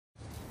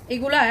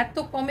এগুলা এত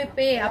কমে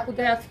পেয়ে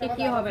আপুদের আজকে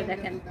কি হবে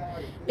দেখেন,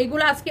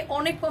 এগুলো আজকে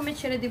অনেক কমে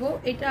ছেড়ে দিব।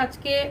 এটা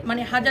আজকে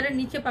মানে 1000-এর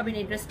নিচে পাবেন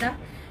এই ড্রেসটা,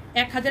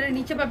 1000-এর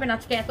নিচে পাবেন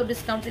আজকে, এত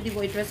ডিসকাউন্টে দিব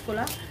এই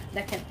ড্রেসগুলো।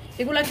 দেখেন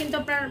এগুলা কিন্তু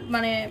আপনার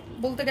মানে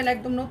বলতে গেলে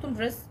একদম নতুন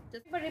ড্রেস।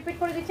 রিপিট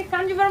করে দিচ্ছি,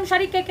 কাঞ্জিবরম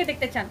শাড়ি কে কে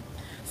দেখতে চান?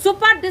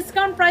 সুপার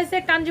ডিসকাউন্ট প্রাইসে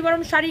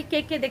কাঞ্জিবরম শাড়ি কে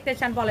কে দেখতে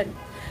চান বলেন?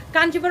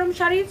 কাঞ্জিবরম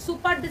শাড়ি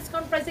সুপার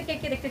ডিসকাউন্ট প্রাইসে কে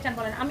কে দেখতে চান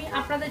বলেন? আমি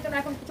আপনাদের জন্য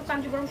এখন কিছু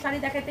কাঞ্জিবরম শাড়ি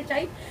দেখাতে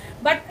চাই,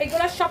 বাট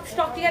এগুলো সব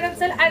স্টক ক্লিয়ারেন্স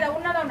সেল। আর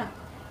দাও না,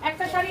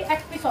 একটা শাড়ি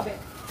এক পিস হবে,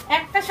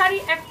 একটা শাড়ি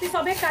এক পিস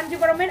হবে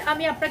কাঞ্জিবরমের।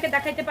 আমি আপনাকে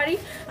দেখাইতে পারি,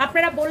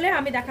 আপনারা বললে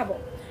আমি দেখাবো।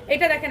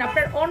 এটা দেখেন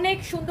আপনার অনেক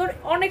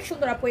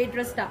সুন্দর আপু, এই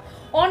ড্রেসটা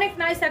অনেক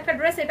নাইস একটা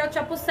ড্রেস। এটা হচ্ছে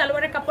আপু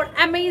সালোয়ারের কাপড়,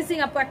 অ্যামেজিং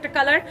আপু একটা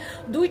কালার,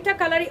 দুইটা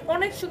কালারই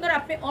অনেক সুন্দর।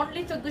 আপনি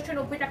অনলি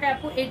 1490 টাকায়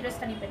আপু এই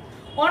ড্রেসটা নেবেন,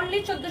 অনলি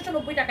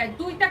 1490 টাকায়,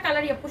 দুইটা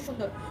কালারই আপু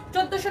সুন্দর।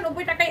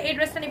 1490 টাকায় এই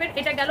ড্রেসটা নেবেন।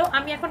 এটা গেল।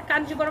 আমি এখন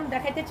কাঞ্জিবরম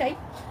দেখাইতে চাই,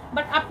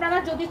 বাট আপনারা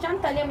যদি চান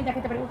তাহলে আমি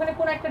দেখাতে পারি। ওখানে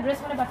কোনো একটা ড্রেস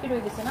মানে বাকি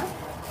রয়ে গেছে না,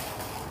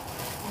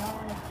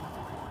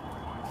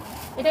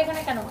 এটা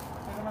এখানে কেন?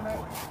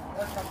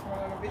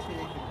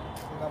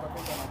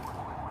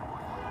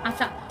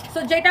 আচ্ছা, সো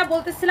যেটা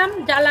বলতেছিলাম,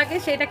 যা লাগে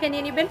সেটাকে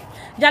নিয়ে নেবেন।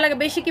 যা লাগে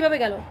বেশি কিভাবে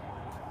গেল?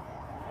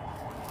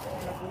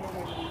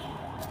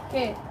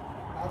 কে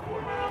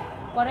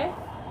পরে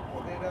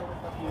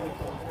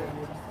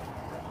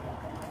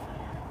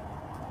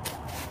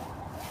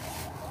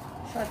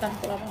শয়তান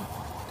পোলাপান।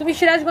 তুমি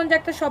সিরাজগঞ্জে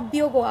একটা সব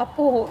দিও গো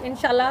আপু,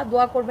 ইনশাল্লাহ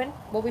দোয়া করবেন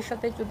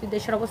ভবিষ্যতে যদি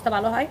দেশের অবস্থা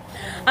ভালো হয়।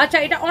 আচ্ছা,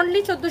 এটা অনলি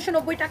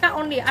 1490 টাকা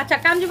অনলি। আচ্ছা,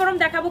 কাঞ্জিবরম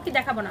দেখাবো কি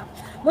দেখাবো না?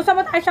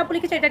 মোসাম্মদ আয়সা আপু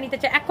লিখেছে এটা নিতে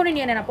চাই, এখনই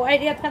নিয়ে নেন আপু। এই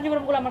রিয়াদ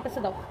কাঞ্জিবরমগুলো আমার কাছে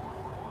দাও,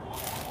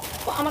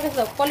 আমার কাছে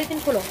দাও, পলিথিন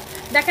খুলো।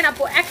 দেখেন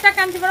আপু, একটা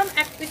কাঞ্জিবরম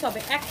এক পিস হবে,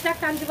 একটা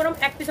কাঞ্জিবরম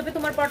এক পিস হবে।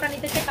 তোমার পরোটা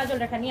নিতে চাই, কাজল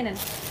রেখা নিয়ে নেন।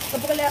 তো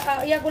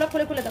ইয়াগুলো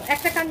খুলে খুলে দাও।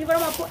 একটা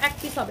কাঞ্জিবরম আপু এক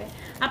পিস হবে।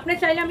 আপনি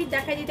চাইলে আমি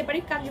দেখাই দিতে পারি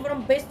Kanjeevaram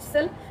best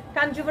sell,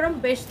 Kanjeevaram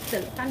best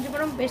sell,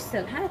 Kanjeevaram best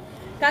sell. হ্যাঁ,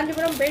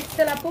 কাঞ্জিবরম বেস্ট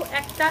সেল আপু,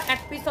 একটা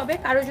এক পিস হবে।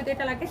 কারো যদি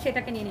এটা লাগে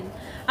সেটাকে নিয়ে নিন।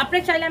 আপনি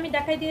চাইলে আমি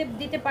দেখাই দিয়ে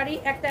দিতে পারি,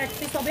 একটা এক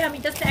পিস হবে। আমি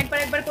জাস্ট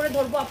একবার করে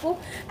ধরবো আপু।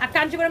 আর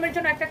কাঞ্জিবরমের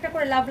জন্য একটা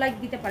করে লাভ লাইক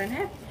দিতে পারেন।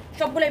 হ্যাঁ,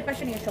 সবগুলো এই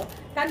পাশে নিয়ে এসো।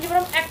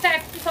 কাঞ্জিবরম একটা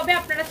এক পিস হবে।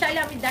 আপনারা চাইলে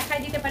আমি দেখাই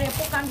দিতে পারি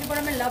আপু।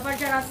 কাঞ্জিবরমের লাভার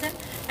যারা আছেন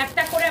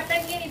একটা করে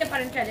আপনারা নিয়ে নিতে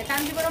পারেন চাইলে।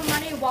 কাঞ্জিবরম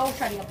মানেই ওয়াও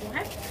শাড়ি আপু।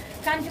 হ্যাঁ,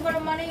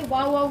 কাঞ্জিবরম মানেই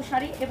ওয়াও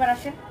শাড়ি। এবার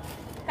আসেন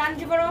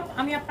কাঞ্জিবরম,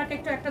 আমি আপনাকে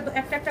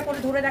একটা করে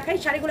ধরে দেখাই।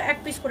 শাড়িগুলো এক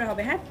পিস করে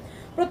হবে। হ্যাঁ,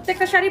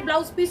 প্রত্যেকটা শাড়ি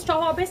ব্লাউজ পিস সহ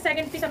হবে।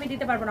 সেকেন্ড পিস আমি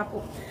দিতে পারবো না আপু,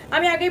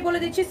 আমি আগেই বলে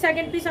দিচ্ছি,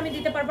 সেকেন্ড পিস আমি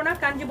দিতে পারবো না।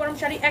 কাঞ্জিবরম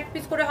শাড়ি এক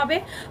পিস করে হবে।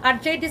 আর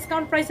যে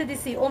ডিসকাউন্ট প্রাইসে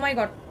দিচ্ছি, ও মাই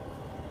গড,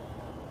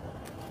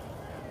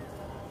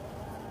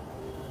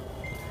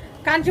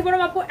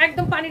 কাঞ্জিবরম আপু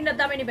একদম পানির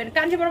দামে নেবেন।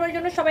 কাঞ্জিবরমের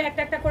জন্য সবাই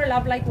একটা করে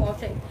লাভ লাইক ওয়াও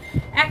চাই,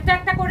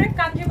 একটা করে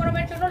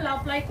কাঞ্জিবরমের জন্য লাভ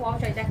লাইক ওয়াও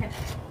চাই। দেখেন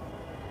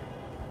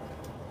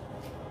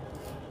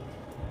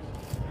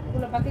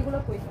বাকিগুলো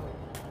কই?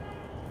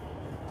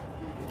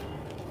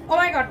 ও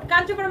মাই গড,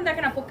 কাঞ্জিবরম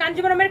দেখেন আপু,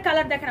 কাঞ্জিবরমের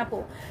কালার দেখেন আপু,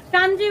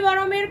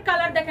 কাঞ্জিবরমের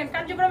কালার দেখেন।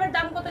 কাঞ্জিবরমের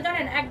দাম কত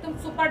জানেন? একদম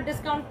সুপার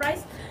ডিসকাউন্ট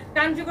প্রাইস।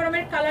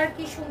 কাঞ্জিবরমের কালার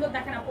কি সুন্দর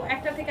দেখেন আপু,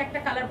 একটা থেকে একটা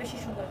কালার বেশি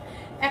সুন্দর,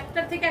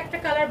 একটা থেকে একটা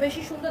কালার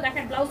বেশি সুন্দর।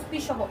 দেখেন ব্লাউজ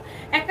পিস সহ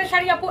একটা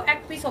শাড়ি আপু এক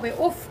পিস হবে।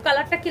 উফ,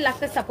 কালারটা কি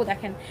লাগতেছে আপু,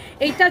 দেখেন।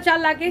 এইটা যা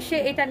লাগে সে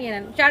এটা নিয়ে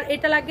নেন, যার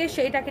এটা লাগে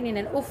সে এটাকে নিয়ে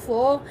নেন। উফ,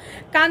 ও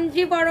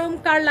কাঞ্জিবরম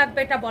কার লাগবে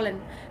এটা বলেন?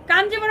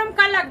 কাঞ্জিবরম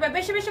কার লাগবে?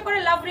 বেশি বেশি করে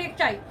লাভ রেট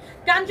চাই।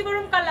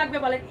 কাঞ্জিবরম কার লাগবে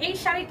বলেন? এই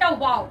শাড়িটা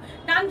ওয়াও,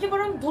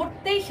 কাঞ্জিবরম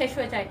ধরতেই শেষ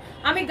হয়ে যায়,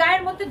 আমি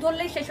গায়ের মধ্যে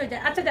ধরলেই শেষ হয়ে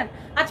যায়। আচ্ছা যান,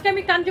 আজকে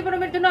আমি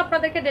কাঞ্জিবরমের জন্য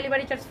আপনাদেরকে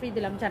ডেলিভারি চার্জ ফ্রি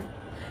দিলাম। জান,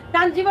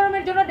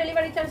 কাঞ্জিবরমের জন্য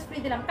ডেলিভারি চার্জ ফ্রি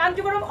দিলাম।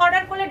 কাঞ্জিবরম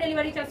অর্ডার করলে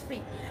delivery charge free,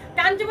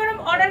 Kanjeevaram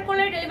order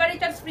করলে ডেলিভারি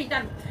চার্জ ফ্রি।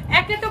 জান,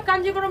 একে তো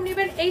কাঞ্জিবরম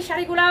নেবেন। এই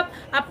শাড়িগুলো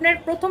আপনার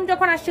প্রথম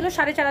যখন আসছিল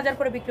 4500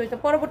 করে বিক্রি হতো,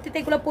 পরবর্তীতে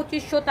এগুলো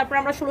 2500, তারপর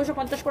আমরা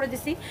 1650 করে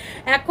দিছি।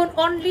 এখন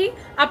অনলি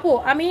আপু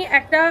আমি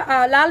একটা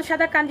লাল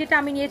সাদা কাঞ্জিটা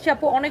আমি নিয়েছি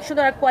আপু, অনেক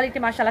সুন্দর কোয়ালিটি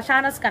মাশাআল্লাহ।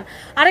 শাহনাজ খান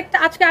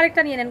আজকে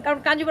আরেকটা নিয়ে নেন, কারণ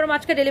কাঞ্জিবরম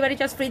আজকে ডেলিভারি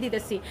চার্জ ফ্রি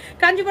দিতেছি।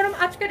 কাঞ্জিবরম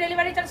আজকে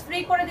ডেলিভারি চার্জ ফ্রি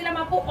করে দিলাম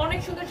আপু, অনেক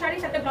সুন্দর শাড়ি,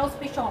 সাথে ব্লাউজ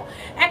পিস সহ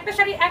একটা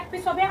শাড়ি এক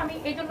পিস হবে। আমি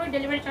এই জন্যই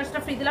ডেলিভারি চার্জটা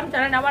ফ্রি দিলাম।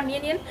 যারা নেওয়ার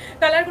নিয়ে নিন,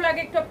 কালারগুলো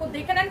আগে একটু আপু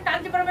দেখে নেন।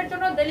 কাঞ্জিবরমের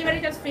জন্য ডেলিভারি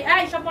চার্জ ফ্রি।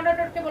 এই সব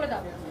মডারেটরকে বলে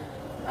দাও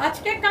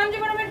আজকে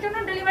কাঞ্জিবরমের জন্য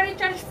ডেলিভারি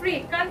চার্জ ফ্রি।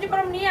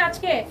 কাঞ্জিবরম নিয়ে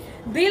আজকে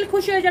দিল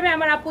খুশি হয়ে যাবে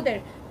আমার আপুদের।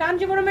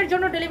 কাঞ্জিবরমের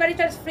জন্য ডেলিভারি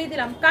চার্জ ফ্রি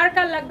দিলাম। কার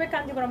কার লাগবে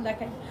কাঞ্জিবরম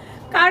দেখেন,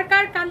 কার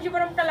কার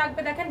কাঞ্জিবরমটা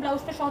লাগবে দেখেন,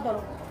 ব্লাউজটা সহ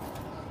ধরো।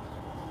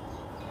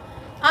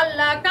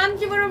 আল্লাহ,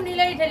 কাঞ্জিবরম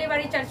নিলেই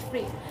ডেলিভারি চার্জ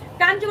ফ্রি।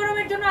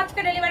 কাঞ্জিবরমের জন্য আজকে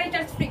ডেলিভারি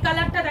চার্জ ফ্রি।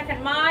 কালারটা দেখেন,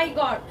 মাই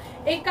গড,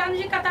 এই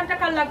কাঞ্জি কাতানটা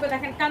কার লাগবে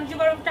দেখেন।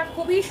 কাঞ্জিবরমটা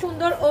খুবই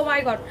সুন্দর। ও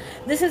মাই god,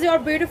 this is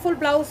your beautiful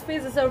blouse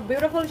piece, this is your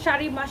beautiful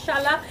sari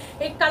মাশাআল্লাহ।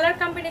 এই কালার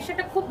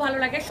কম্বিনেশনটা খুব ভালো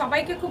লাগে,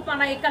 সবাইকে খুব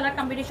মানায় এই কালার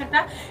কম্বিনেশনটা।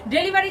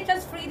 ডেলিভারি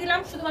চার্জ ফ্রি দিলাম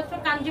শুধুমাত্র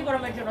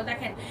কাঞ্জিবরমের জন্য।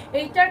 দেখেন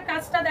এইটার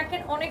কাজটা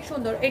দেখেন অনেক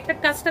সুন্দর, এইটার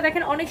কাজটা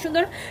দেখেন অনেক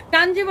সুন্দর।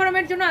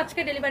 কাঞ্জিবরমের জন্য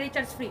আজকে ডেলিভারি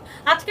চার্জ ফ্রি।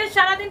 আজকে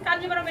সারাদিন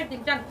কাঞ্জিবরমের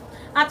দিন, জান,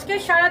 আজকে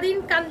সারাদিন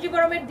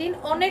কাঞ্জিবরমের দিন।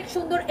 অনেক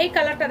সুন্দর এই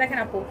কালারটা দেখেন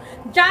আপু,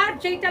 যার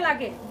যার যেটা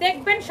লাগে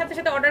দেখবেন, সাথে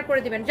সাথে অর্ডার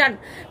করে দিবেন। জান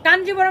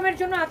কাঞ্জিবরমের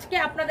জন্য আজকে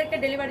আপনাদেরকে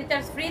ডেলিভারি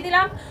চার্জ ফ্রি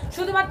দিলাম,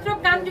 শুধুমাত্র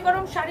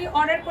কাঞ্জিবরম শাড়ি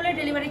অর্ডার করলে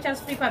ডেলিভারি চার্জ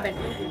ফ্রি পাবেন।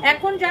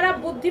 এখন যারা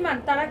বুদ্ধিমান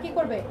তারা কি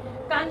করবে,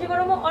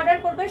 কাঞ্জিবরমও অর্ডার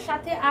করবে,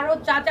 সাথে আরও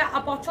যা যা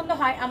পছন্দ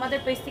হয় আমাদের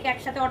পেজ থেকে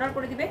একসাথে অর্ডার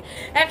করে দিবে,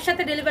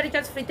 একসাথে ডেলিভারি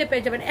চার্জ ফ্রিতে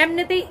পেয়ে যাবেন।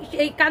 এমনিতেই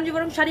এই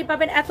কাঞ্জিবরম শাড়ি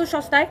পাবেন এত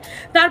সস্তায়,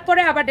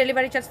 তারপরে আবার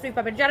ডেলিভারি চার্জ ফ্রি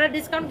পাবেন। যারা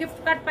ডিসকাউন্ট গিফট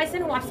কার্ড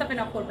পাইছেন হোয়াটসঅ্যাপে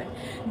নক করবেন,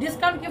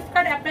 ডিসকাউন্ট গিফট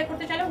কার্ড অ্যাপ্লাই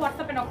করতে চাইলে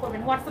হোয়াটসঅ্যাপে নক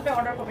করবেন, হোয়াটসঅ্যাপে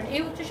অর্ডার করবেন।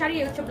 এই হচ্ছে শাড়ি,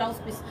 এই হচ্ছে ব্লাউজ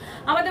পিস।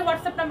 আমাদের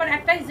হোয়াটসঅ্যাপ নাম্বার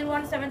একটাই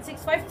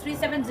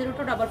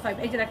 01765370255।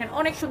 এই যে দেখেন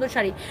অনেক সুন্দর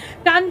শাড়ি,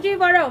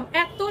 কাঞ্জিবরম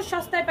এত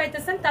সস্তায়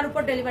পাইতেছেন, তার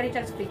উপর ডেলিভারি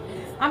চার্জ ফ্রি।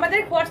 আমাদের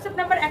হোয়াটসঅ্যাপ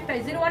নাম্বার একটাই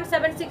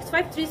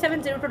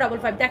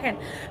 01765370255। দেখেন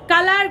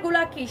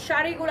কালারগুলা কি,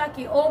 শাড়িগুলা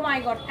কি, ও মাই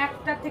গড,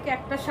 একটা থেকে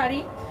একটা শাড়ি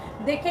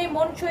দেখেই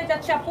মন ছুঁয়ে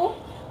যাচ্ছে আপু,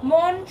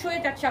 মন ছুঁয়ে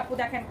যাচ্ছে আপু।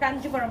 দেখেন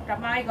কাঞ্জিবরমটা,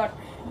 মাই গড,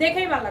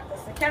 দেখেই ভালো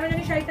লাগতেছে, কেন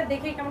জানি শাড়িটা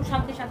দেখেই কেমন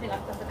শান্তি শান্তি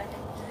লাগতেছে।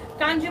 দেখেন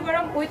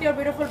Kanjeevaram with your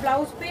beautiful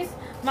blouse piece,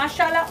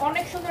 মাশাআল্লাহ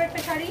অনেক সুন্দর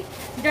একটা শাড়ি।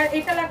 যার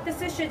এটা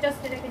লাগতেছে সে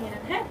জাস্ট এটাকে নিয়ে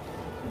নেন, হ্যাঁ,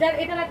 যার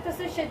এটা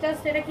লাগতেছে সে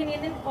জাস্ট এটাকে নিয়ে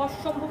নেন।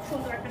 অসম্ভব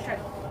সুন্দর একটা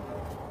শাড়ি,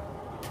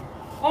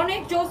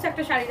 অনেক জোস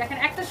একটা শাড়ি। দেখেন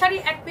একটা শাড়ি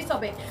এক পিস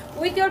হবে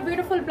with your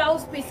beautiful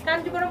blouse piece.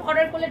 Kanjeevaram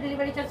order করলে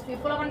ডেলিভারি চার্জ ফ্রি।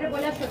 পোলামান্ডের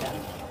বলে সোজা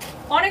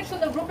অনেক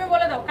সুন্দর, গ্রুপে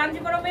বলে দাও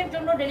কাঞ্জিবরমের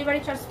জন্য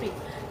delivery charge free.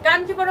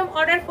 Kanjeevaram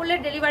order করলে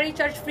ডেলিভারি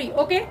চার্জ ফ্রি।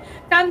 ওকে,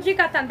 কাঞ্জি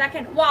কাতান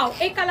দেখেন, ওয়াও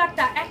এই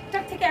কালারটা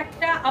একটার থেকে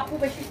একটা আপু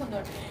বেশি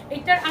সুন্দর।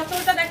 এটার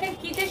আঁচলটা দেখেন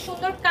কি যে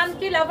সুন্দর।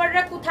 কাঞ্জি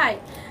লাভাররা কোথায়,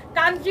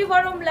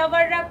 কাঞ্জিবরম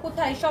লাভাররা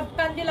কোথায়, সব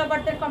কাঞ্জি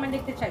লাভারদের কমেন্ট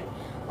দেখতে চাই।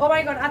 ও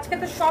মাই গড, আজকে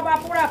তো সব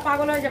আপুরা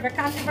পাগল হয়ে যাবে।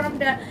 কাঞ্জিবরম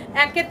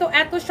একে তো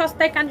এত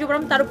সস্তায়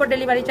কাঞ্জিবরম, তার উপর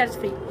ডেলিভারি চার্জ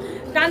ফ্রি।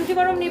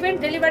 কাঞ্জিবরম নেবেন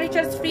ডেলিভারি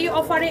চার্জ ফ্রি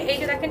অফারে। এই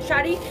যে দেখেন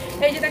শাড়ি,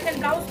 এই যে দেখেন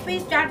ব্লাউজ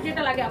পিস, যার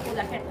যেটা লাগে আপু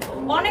দেখেন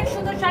অনেক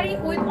সুন্দর শাড়ি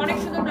উইথ অনেক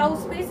সুন্দর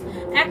ব্লাউজ পিস।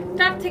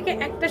 একটার থেকে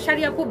একটা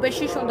শাড়ি আপু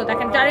বেশি সুন্দর।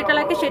 দেখেন যার এটা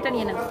লাগে সেটা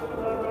নিয়ে নেন।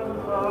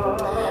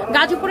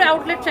 গাজীপুরে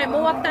আউটলেট চাই,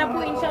 মৌ আক্তার আপু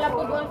ইনশাআল্লাহ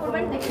আপু দোয়া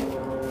করবেন। দেখেন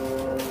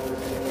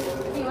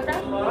কি ওটা,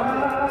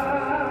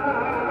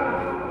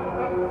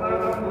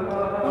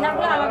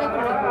 ওনাগুলো আলাদা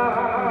করে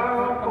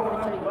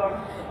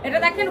এটা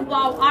দেখেন,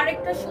 ওয়াও আর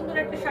একটা সুন্দর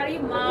একটা শাড়ি,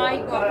 মাই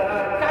গড।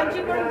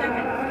 কাঞ্জিবরম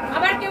দেখেন,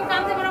 আবার কেউ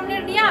কাঞ্জিবরম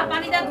নিয়ে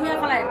পানিদা ধুয়া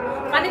ফেলায়,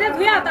 পানিদা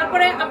ধুয়া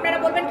তারপরে আপনারা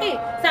বলবেন কি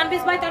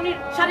সানভিস ভাই তনির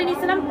শাড়ি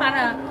নিয়েছিলাম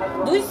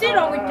ধুইছি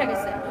রং উঠে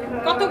গেছে।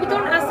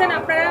 কতজন আছেন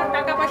আপনারা,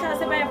 টাকা পয়সা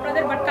আছে ভাই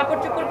আপনাদের, বাট কাপড়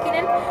চোপড়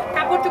কিনেন,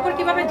 কাপড় চোপড়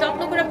কিভাবে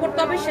যত্ন করে পরতে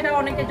হবে সেটা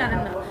অনেকে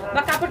জানেন না,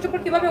 বা কাপড়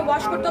চোপড় কিভাবে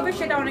ওয়াশ করতে হবে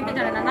সেটা অনেকে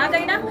জানে না, না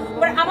জানি না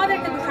পরে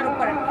আমাদেরকে দোষারোপ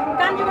করেন।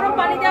 কাঞ্জিবরম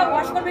পানি দেওয়া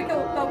ওয়াশ করবে কেউ,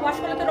 ওয়াশ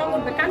করলে তো রং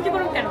উঠবে।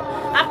 কাঞ্জিবরম কেন,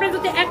 আপনি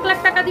যদি 1 লাখ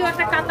টাকা দিয়ে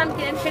একটা কাতান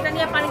কিনেন সেটা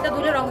নিয়ে পানিতে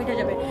ধুলে রং উঠে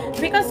যাবে,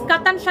 বিকজ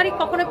কাতান শাড়ি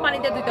কখনোই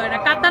পানিতে ধুতে হয় না।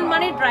 কাতান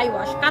মানে ড্রাই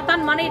ওয়াশ, কাতান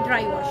মানে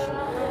ড্রাই ওয়াশ।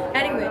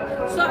 এনিওয়ে,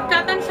 সো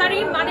কাতান শাড়ি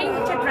মানেই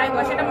হচ্ছে ড্রাই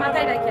ওয়াশ, এটা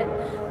মাথায় রাখেন।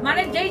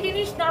 মানে যেই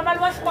জিনিস নর্মাল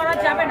ওয়াশ করা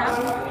যাবে না,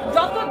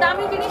 যত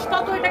দামি জিনিস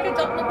তত এটাকে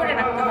যত্ন করে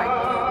রাখতে হয়,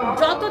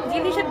 যত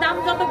জিনিসের দাম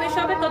যত বেশি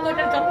হবে তত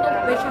এটার যত্ন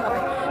বেশি হবে।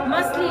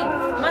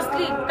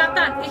 মাসলিন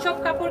কাতান এসব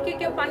কাপড় কি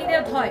কেউ পানি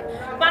দিয়ে ধয়,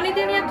 পানি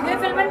দিয়ে নিয়ে ধুয়ে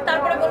ফেলবেন,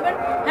 তারপরে বলবেন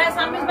হ্যাঁ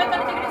সানভিস ভাই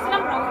পানি থেকে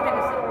নিয়েছিলাম রং উঠে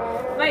গেছে।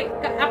 ভাই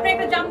আপনি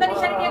একটা জামদানি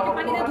শাড়ি নিয়ে কি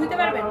পানি দিয়ে ধুইতে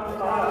পারবেন?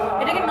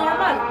 এটা কি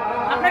নর্মাল?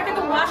 আপনাকে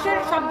তো ওয়াশের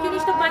সব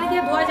জিনিস তো পানি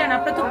দিয়ে ধোয়া যায় না,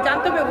 আপনার তো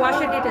জানতে হবে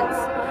ওয়াশের ডিটেলস।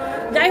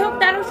 যাই হোক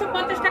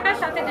 1350 টাকার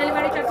সাথে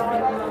ডেলিভারি চার্জ ফ্রি,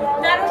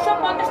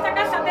 1350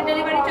 টাকার সাথে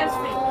ডেলিভারি চার্জ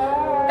ফ্রি।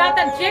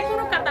 কাতান, যে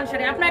কোনো কাতান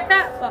শাড়ি আপনি একটা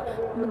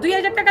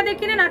 2000 টাকা দিয়ে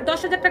কিনেন, আর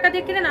 10,000 টাকা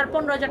দিয়ে কিনেন, আর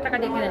 15,000 টাকা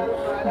দিয়ে কিনেন,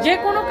 যে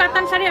কোনো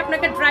কাতান শাড়ি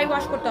আপনাকে ড্রাই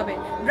ওয়াশ করতে হবে।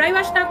 ড্রাই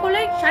ওয়াশ না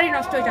করলেই শাড়ি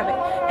নষ্ট হয়ে যাবে।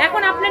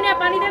 এখন আপনি নিয়ে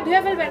পানি দিয়ে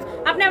ধুয়ে ফেলবেন,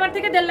 আপনি আমার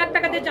থেকে 1.5 লাখ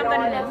টাকা দিয়ে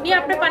জামদানি নেন, নিয়ে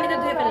আপনি পানিতে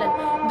ধুয়ে ফেললেন,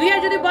 ধুয়ে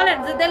যদি বলেন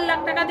যে 1.5 লাখ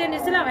টাকা দিয়ে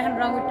নিয়েছিলাম এখন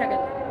রং উঠে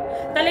গেল,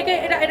 তাহলে কি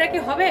এটা কি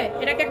হবে?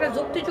 এটা কি একটা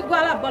যুক্তিযোগ্য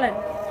আলাপ বলেন?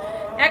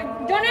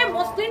 একজনে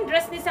মসলিন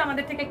ড্রেস নিছে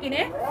আমাদের থেকে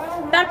কিনে,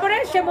 তারপরে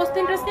সে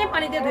মসলিন ড্রেস নিয়ে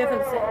পানি দিয়ে ধুয়ে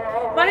ফেলছে,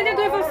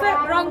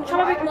 রং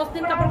স্বাভাবিক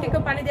মসলিন কাপড়কে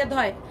কেউ পানি দিয়ে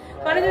ধয়,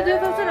 পানি দিয়ে ধুয়ে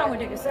ফেলছে, রং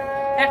উঠে গেছে।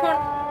 এখন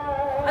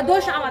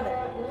দোষ আমাদের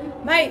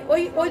ভাই।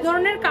 ওই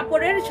ধরনের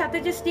কাপড়ের সাথে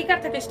যে স্টিকার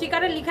থাকে,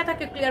 স্টিকারে লেখা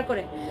থাকে ক্লিয়ার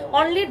করে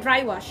only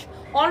dry wash,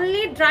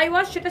 only dry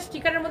wash, সেটা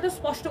স্টিকারের মধ্যে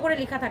স্পষ্ট করে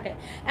লেখা থাকে।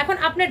 এখন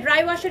আপনি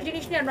ড্রাই ওয়াশের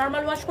জিনিস নিয়ে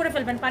নর্মাল ওয়াশ করে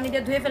ফেলবেন, পানি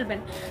দিয়ে ধুয়ে ফেলবেন,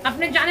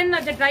 আপনি জানেন না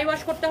যে ড্রাই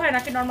ওয়াশ করতে হয়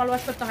নাকি নর্মাল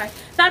ওয়াশ করতে হয়,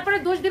 তারপরে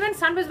দোষ দিবেন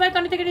সানভিস ভাই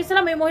তনি থেকে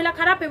নিয়েছিলাম এই মহিলা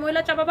খারাপ, এই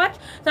মহিলা চাপাবাজ,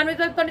 সানভিস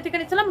ভাই তনি থেকে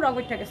নিয়েছিলাম রং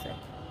উঠে গেছে।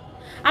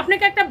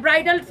 আপনাকে একটা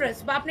ব্রাইডাল ড্রেস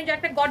বা আপনি যে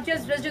একটা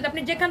গর্জিয়াস ড্রেস যদি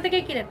আপনি যেখান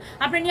থেকেই কিনেন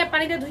আপনি নিয়ে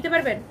পানি দিয়ে ধুইতে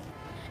পারবেন?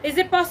 Is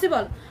it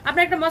possible? আপনি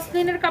একটা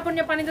মসলিনের কাপড়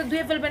নিয়ে পানিতে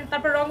ধুয়ে ফেলবেন,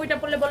 তারপর রং উইটা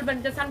পড়লে বলবেন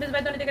যে সানভিস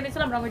ভাই তনি থেকে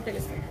নিয়েছিলাম রং উঠে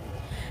গেছে।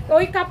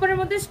 ওই কাপড়ের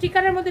মধ্যে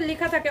স্টিকারের মধ্যে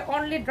লেখা থাকে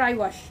অনলি ড্রাই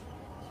ওয়াশ।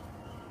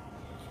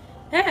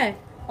 হ্যাঁ,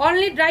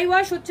 অনলি ড্রাই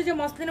ওয়াশ হচ্ছে যে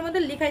মসলিনের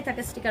মধ্যে লেখাই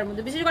থাকে স্টিকারের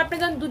মধ্যে। বিশেষ করে আপনি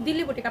যখন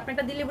দিল্লি বুটিক, আপনি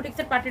একটা দিল্লি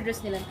বুটিক্সের পার্টি ড্রেস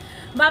নিলেন,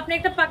 বা আপনি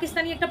একটা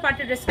পাকিস্তানি একটা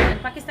পার্টি ড্রেস কিনেন,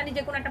 পাকিস্তানি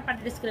যে কোনো একটা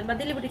পার্টি ড্রেস কিনেন বা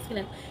দিল্লি বুটিক্স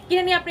কিনেন,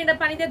 কিনে নিয়ে আপনি এটা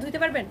পানি দিয়ে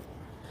ধুইতে পারবেন?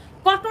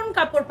 কটন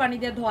কাপড় পানি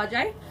দিয়ে ধোয়া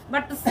যায়,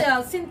 বাট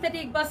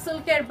সিনথেটিক বা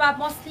সিল্কের বা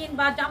মসলিন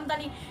বা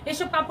জামদানি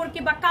এসব কাপড় কি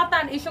বা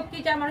কাতান এসব কি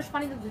যায় মানুষ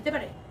পানি দিয়ে ধুতে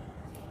পারে?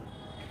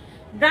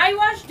 ড্রাই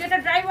ওয়াশ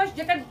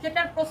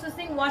যেটা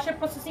প্রসেসিং ওয়াশের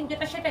প্রসেসিং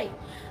যেটা সেটাই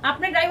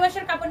আপনি ড্রাই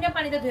ওয়াশের কাপড় নিয়ে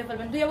পানিতে ধুয়ে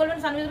ফেলবেন, ধুয়ে বলবেন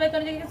সানভিজ ভাই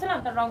তনি গেছিলাম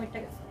তার রং উঠে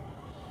গেছে।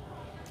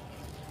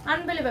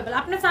 আনবিলিভেবল।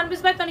 আপনি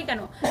সানভিজ ভাই তনি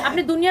কেন,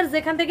 আপনি দুনিয়ার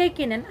যেখান থেকেই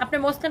কিনেন আপনি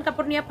মসলিন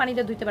কাপড় নিয়ে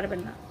পানিতে ধুইতে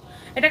পারবেন না,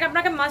 এটাকে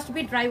আপনাকে মাস্ট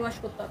বি ড্রাই ওয়াশ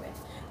করতে হবে।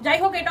 যাই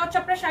হোক, এটা হচ্ছে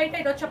আপনার শাড়িটা,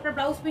 এটা হচ্ছে আপনার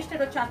ব্লাউজ পিসটা,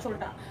 এটা হচ্ছে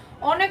আঁচলটা।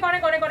 অনেক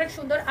অনেক অনেক অনেক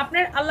সুন্দর।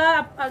 আপনার আল্লাহ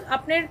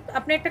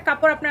আপনি একটা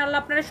কাপড় আপনার আল্লাহ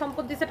আপনার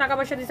সম্পদ দিচ্ছে, টাকা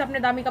পয়সা দিচ্ছে, আপনি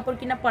দামি কাপড়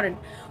কিনা পরেন,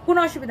 কোনো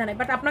অসুবিধা নেই,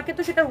 বাট আপনাকে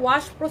তো সেটার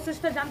ওয়াশ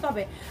প্রসেসটা জানতে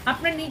হবে।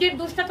 আপনার নিজের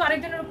দোষটা তো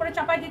আরেকজনের উপরে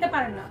চাপাই দিতে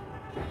পারেন না।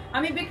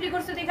 আমি বিক্রি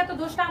করছি দেখে তো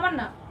দোষটা আমার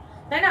না,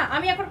 তাই না?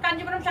 আমি এখন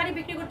কাঞ্জিবরম শাড়ি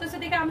বিক্রি করতেছি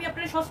দেখে আমি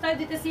আপনার সস্তায়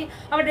দিতেছি,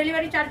 আবার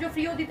ডেলিভারি চার্জও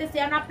ফ্রিও দিতেছি,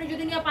 আর আপনি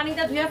যদি নিয়ে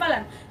পানিটা ধুয়ে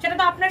ফেলেন সেটা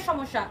তো আপনার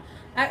সমস্যা,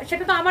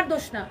 সেটা তো আমার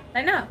দোষ না,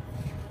 তাই না?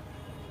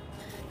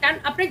 কারণ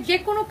আপনি যে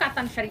কোনো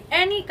কাতান শাড়ি,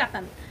 এনি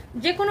কাতান,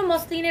 যে কোনো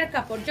মসলিনের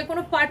কাপড়, যে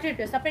কোনো পার্টির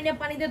ড্রেস আপনি নিয়ে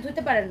পানিতে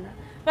ধুতে পারেন না।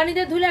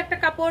 পানিতে ধুলে একটা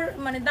কাপড়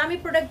মানে দামি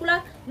প্রোডাক্টগুলো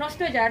নষ্ট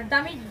হয়ে যায়, আর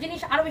দামি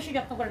জিনিস আরো বেশি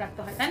যত্ন করে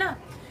রাখতে হয়, তাই না?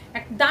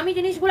 দামি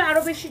জিনিসগুলো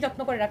আরো বেশি যত্ন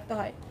করে রাখতে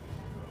হয়।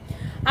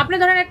 আপনি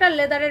ধরেন একটা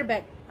লেদারের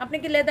ব্যাগ, আপনি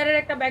কি লেদারের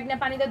একটা ব্যাগ নিয়ে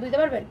পানিতে ধুতে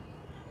পারবেন?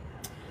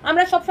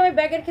 আমরা সবসময়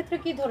ব্যাগের ক্ষেত্রে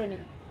কি ধরে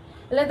নিই,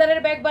 লেদারের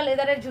ব্যাগ বা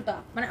লেদারের জুতা,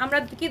 মানে আমরা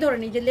কি ধরে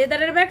নিই যে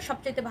লেদারের ব্যাগ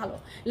সবচাইতে ভালো,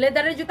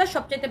 লেদারের জুতা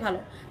সবচাইতে ভালো।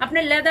 আপনি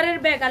লেদারের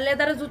ব্যাগ আর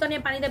লেদারের জুতা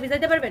নিয়ে পানিতে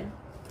ভিজাইতে পারবেন?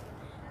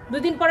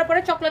 দুদিন পরে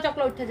পরে চকলা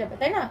চকলা উঠে যাবে,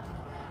 তাই না?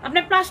 আপনি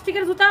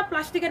প্লাস্টিকের জুতা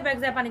প্লাস্টিকের ব্যাগ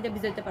দিয়ে পানিতে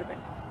ভিজাইতে পারবেন।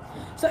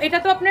 সো এটা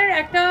তো আপনার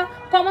একটা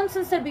কমন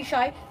সেন্সের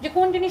বিষয় যে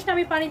কোন জিনিসটা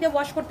আমি পানি দিয়ে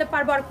ওয়াশ করতে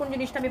পারবো আর কোন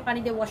জিনিসটা আমি পানি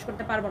দিয়ে ওয়াশ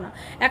করতে পারবো না।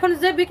 এখন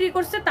যে বিক্রি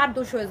করছে তার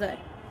দোষ হয়ে যায়,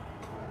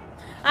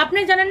 আপনি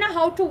জানেন না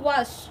হাউ টু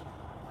ওয়াশ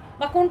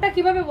বা কোনটা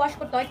কিভাবে ওয়াশ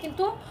করতে হয়,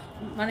 কিন্তু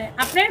মানে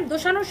আপনার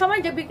দোষানোর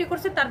সময় যে বিক্রি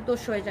করছে তার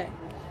দোষ হয়ে যায়।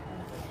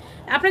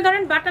 আপনি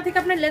ধরেন বাটা থেকে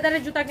আপনি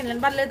লেদারের জুতা কিনলেন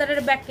বা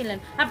লেদারের ব্যাগ কিনলেন,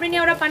 আপনি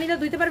নিয়ে ওরা পানিতে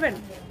ধুইতে পারবেন?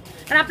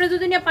 আর আপনি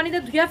যদি নিয়ে পানিতে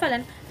ধুয়ে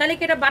ফেলেন তাহলে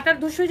কি এটা বাটার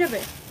দোষ হয়ে যাবে?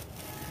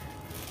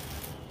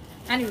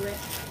 এনিওয়ে,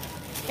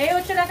 এই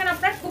হচ্ছে দেখেন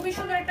আপনার খুবই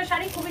সুন্দর একটা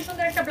শাড়ি, খুবই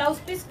সুন্দর একটা ব্লাউজ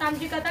পিস,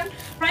 কাঞ্জি কাতান,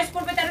 প্রাইস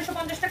পড়বে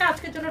 1350 টাকা।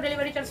 আজকের জন্য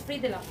ডেলিভারি চার্জ ফ্রি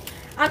দিলাম,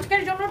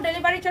 আজকের জন্য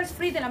ডেলিভারি চার্জ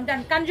ফ্রি দিলাম। জান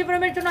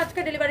কাঞ্জিবরমের জন্য আজকে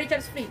ডেলিভারি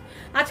চার্জ ফ্রি।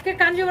 আজকে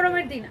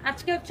কাঞ্জিবরমের দিন,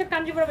 আজকে হচ্ছে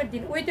কাঞ্জিবরমের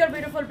দিন, with your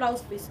beautiful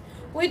blouse piece,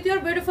 with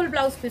your beautiful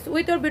blouse piece,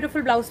 with your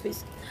beautiful blouse piece.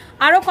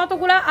 আরও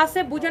কতগুলো আছে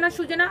বুঝে না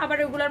সুঝে না, আবার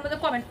ওগুলোর মধ্যে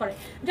কমেন্ট করে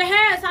যে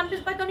হ্যাঁ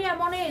সানভিজ ভাই তো নি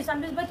এমনই,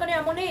 সানভিজ ভাই তো নি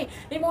এমনই,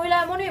 এই মহিলা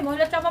এমনই,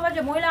 মহিলা চাপা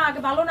বাজে, মহিলা আগে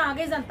ভালো না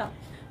আগেই জানতাম।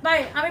 ভাই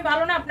আমি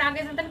ভালো না, আপনি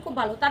আগে জানতেন খুব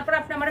ভালো, তারপরে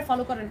আপনি আমার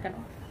ফলো করেন কেন?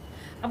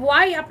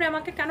 ওয়াই আপনি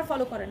আমাকে কেন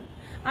ফলো করেন?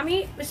 আমি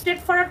স্ট্রেট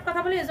ফরওয়ার্ড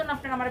কথা বলি, এজন্য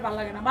আপনার আমার ভালো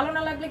লাগে না, ভালো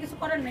না লাগলে কিছু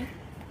করেন নেই।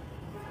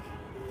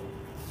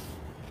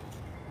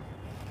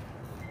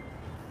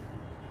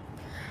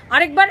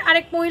 আরেকবার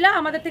আরেক মহিলা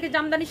আমাদের থেকে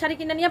জামদানি শাড়ি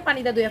কিনে নিয়ে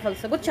পানিতে ধুয়ে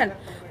ফেলছে, বুঝছেন?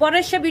 পরে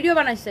সে ভিডিও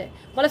বানাইছে,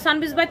 বলে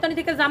সানভিজ ভাই তনি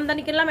থেকে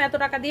জামদানি কিনলাম এত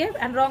টাকা দিয়ে,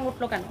 এন্ড রং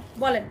উঠলো কেন?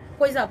 বলেন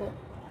কই যাব,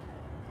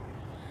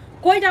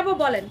 কই যাব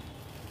বলেন?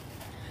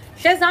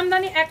 সে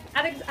জামদানি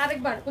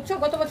আরেকবার বুঝছো,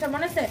 গত বছর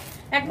মনে আছে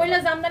এক মহিলা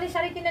জামদানি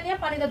শাড়ি কিনে নিয়ে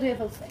পানিতে ধুয়ে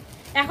ফেলছে,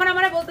 এখন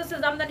আমরা বলতেছে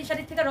জামদানি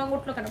শাড়ি থেকে রং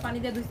উঠলো কেন? পানি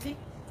দিয়ে ধুইছি।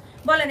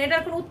 বলেন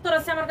এটার কোনো উত্তর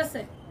আছে আমার কাছে?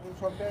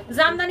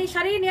 জামদানি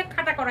শাড়ি নিয়ে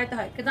কাটা করাইতে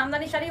হয়,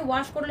 জামদানি শাড়ি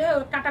ওয়াশ করলে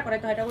কাটা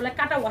করাইতে হয়, এটা বলে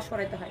কাটা ওয়াশ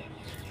করাইতে হয়,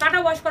 কাটা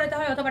ওয়াশ করাইতে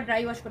হয় অথবা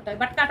ড্রাই ওয়াশ করতে হয়,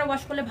 বাট কাটা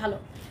ওয়াশ করলে ভালো।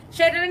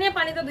 সেটা নিয়ে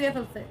পানিতে ধুয়ে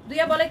ফেলছে,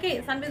 ধুয়ে বলে কি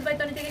সানভিজ ভাই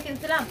তনি থেকে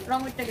কিনছিলাম রং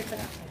উঠতে গেছে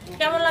না।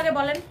 কেমন লাগে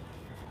বলেন?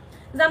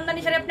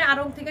 জামদানি শাড়ি আপনি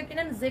আরং থেকে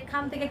কিনেন,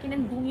 যেখান থেকে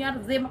কিনেন, দুনিয়ার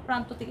যে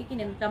প্রান্ত থেকে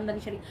কিনেন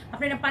জামদানি শাড়ি,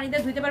 আপনি এটা পানিতে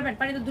ধুইতে পারবেন?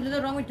 পানিতে ধুলে তো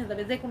রং উঠে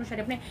যাবে। যে কোনো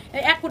শাড়ি আপনি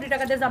 1 কোটি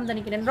টাকা দিয়ে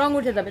জামদানি কিনেন, রং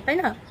উঠে যাবে, তাই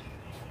না?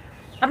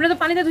 আপনি তো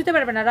পানিতে ধুইতে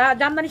পারবেন না।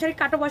 জামদানি শাড়ি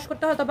কাটো ওয়াশ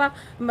করতে হয় অথবা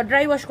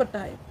ড্রাই ওয়াশ করতে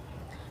হয়।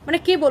 মানে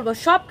কি বলবো,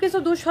 সব কিছু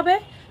দোষ হবে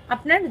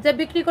আপনার, যে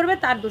বিক্রি করবে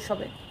তার দোষ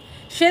হবে।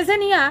 সে যে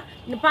নিয়ে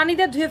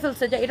পানিতে ধুয়ে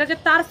ফেলছে যে এটা যে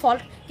তার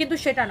ফল্ট, কিন্তু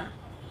সেটা না,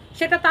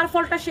 সেটা তার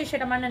ফল্টটা সে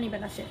সেটা মানে নিবে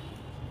না সে।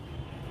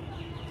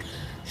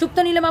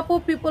 Shukta Nilamapu,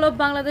 people of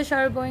Bangladesh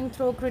are going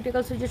through a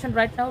critical situation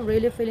right now,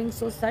 really feeling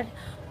so sad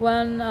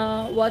when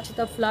watch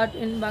the flood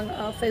in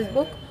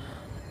Facebook.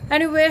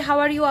 Anyway, how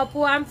are you আপু?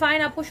 I'm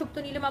fine আপু। Shukta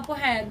Nilam আপু,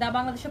 হ্যাঁ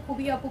বাংলাদেশে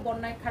খুবই আপু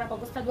বন্যায় খারাপ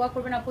অবস্থা, দোয়া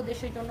করবেন আপু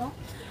দেশের জন্য।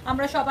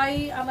 আমরা সবাই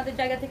আমাদের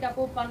জায়গা থেকে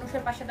আপু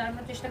মানুষের পাশে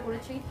দাঁড়ানোর চেষ্টা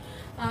করেছি,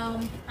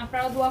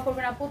 আপনারাও দোয়া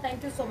করবেন আপু। Thank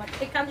you so much.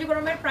 এই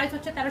কাঞ্জিবরমের প্রাইস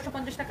হচ্ছে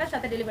 1350 টাকা,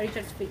 সাথে ডেলিভারি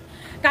চার্জ ফ্রি।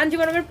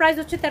 কাঞ্জিবরমের প্রাইস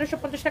হচ্ছে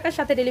 1350 টাকা,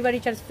 সাথে ডেলিভারি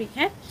চার্জ ফ্রি।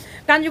 হ্যাঁ,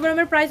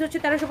 কাঞ্জিবরমের প্রাইস হচ্ছে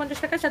 1350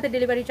 টাকা, সাথে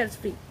ডেলিভারি চার্জ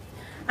ফ্রি।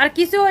 আর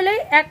কিছু হলে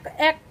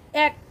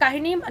এক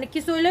কাহিনী, মানে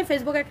কিছু হলে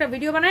ফেসবুকে একটা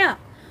ভিডিও বানায়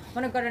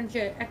মনে করেন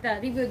যে একটা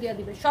রিভিউ দিয়ে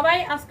দিবে। সবাই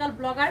আজকাল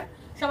ব্লগার,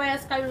 সবাই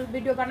আজকাল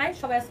ভিডিও বানায়,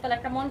 সবাই আজকাল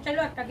একটা মন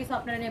চাইলো একটা কিছু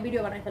আপনারা নিয়ে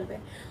ভিডিও বানায় ফেলবে,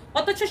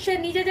 অথচ সে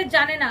নিজে যে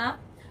জানে না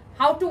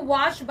হাউ টু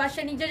ওয়াশ, বা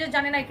সে নিজে যে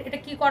জানে না এটা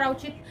কি করা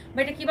উচিত বা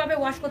এটা কিভাবে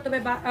ওয়াশ করতে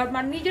হবে,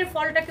 বা নিজের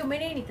ফলটা কেউ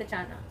মেনেই নিতে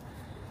চায় না।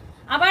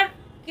 আবার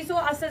কিছু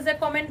আছে যে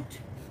কমেন্ট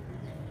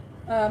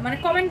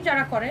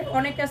যারা করে,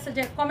 অনেকে আছে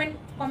যে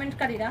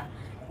কমেন্টকারীরা,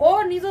 ও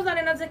নিজেও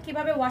জানে না যে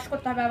কিভাবে ওয়াশ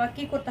করতে হবে আবার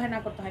কি করতে হয় না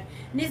করতে হয়,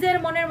 নিজের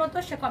মনের মতো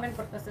সে কমেন্ট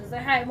করতেছে যে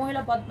হ্যাঁ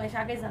মহিলা বদমাইশ,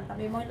 আগেই জানতাম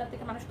এই মহিলা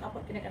থেকে মানুষ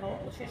কাপড় কিনে কেন,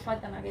 সে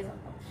শয়তান, আগেই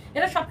জানতাম।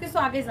 এরা সবকিছু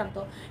আগেই জানতো,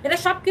 এরা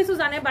সবকিছু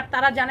জানে, বাট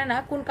তারা জানে না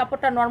কোন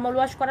কাপড়টা নর্মাল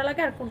ওয়াশ করা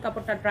লাগে আর কোন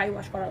কাপড়টা ড্রাই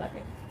ওয়াশ করা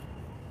লাগে।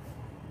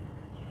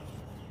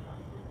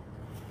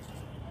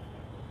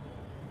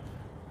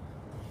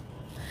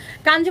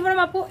 কাঞ্জিবরম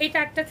আপু এটা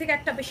একটা থেকে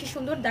একটা বেশি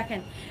সুন্দর,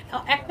 দেখেন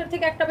একটা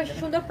থেকে একটা বেশি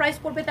সুন্দর। প্রাইস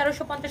পড়বে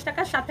 1350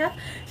 টাকা, সাথে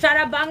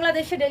সারা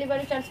বাংলাদেশে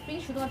ডেলিভারি চার্জ ফ্রি।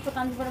 শুধুমাত্র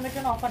কাঞ্জিবরমের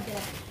জন্য অফার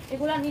দিলাম।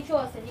 এগুলা নিচেও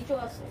আছে, নিচে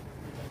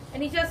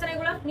আছে না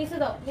এগুলা, নিচে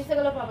দাও, নিচে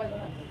গেলে পাবে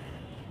এগুলো।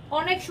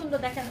 অনেক সুন্দর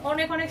দেখেন,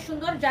 অনেক অনেক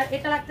সুন্দর। যার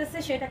এটা লাগতেছে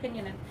সেটাকে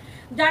নিয়ে নেন,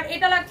 যার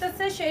এটা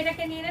লাগতেছে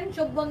সেইটাকে নিয়ে নেন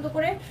চোখ বন্ধ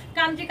করে।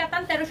 কাঞ্জি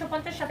কাতান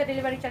 1350 সাথে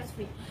ডেলিভারি চার্জ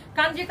ফ্রি।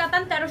 কাঞ্জি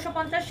কাতান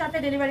 1350 সাথে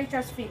ডেলিভারি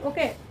চার্জ ফ্রি।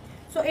 ওকে,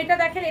 সো এটা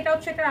দেখেন, এটা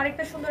হচ্ছে এটা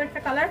আরেকটা সুন্দর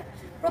একটা কালার।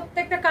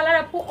 প্রত্যেকটা কালার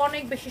আপু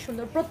অনেক বেশি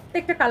সুন্দর,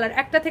 প্রত্যেকটা কালার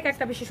একটা থেকে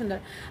একটা বেশি সুন্দর।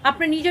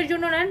 আপনি নিজের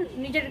জন্য নেন,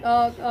 নিজের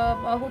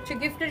হচ্ছে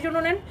গিফটের জন্য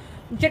নেন,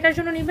 যেটার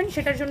জন্য নেবেন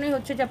সেটার জন্যই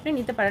হচ্ছে যে আপনি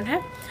নিতে পারেন।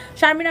 হ্যাঁ,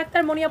 শারমিন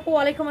আক্তার মনি আপু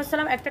ওয়ালাইকুম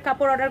আসসালাম। একটা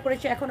কাপড় অর্ডার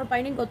করেছি, এখনও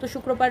পাইনি। গত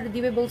শুক্রবার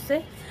দিবে বলছে,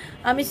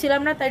 আমি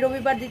ছিলাম না তাই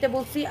রবিবার দিতে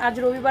বলছি। আজ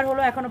রবিবার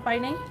হলো, এখনও পাই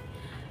নাই।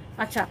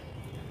 আচ্ছা,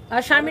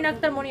 আর শারমিন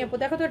আক্তার মনি আপু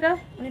দেখো তো এটা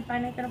উনি পাই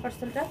নাই কেন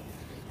পার্সেলটা।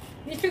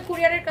 নিশ্চয়ই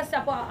কুরিয়ারের কাছে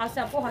আপু আছে,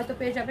 আপু হয়তো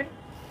পেয়ে যাবেন।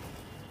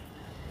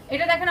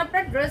 এটা দেখেন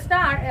আপনার ড্রেসটা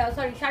আর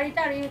সরি শাড়িটা,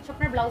 আর এই হচ্ছে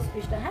আপনার ব্লাউজ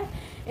পিসটা। হ্যাঁ,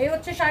 এই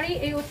হচ্ছে শাড়ি,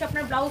 এই হচ্ছে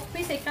আপনার ব্লাউজ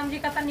পিস। এই কাঞ্জি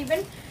কাতান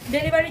নেবেন,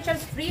 ডেলিভারি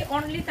চার্জ ফ্রি,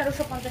 অনলি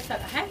 1350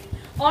 টাকা। হ্যাঁ,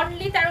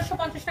 অনলি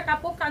 1350 টাকা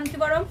আপু।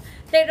 কাঞ্জিবরম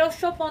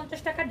 1350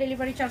 টাকা,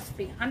 delivery charge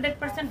free,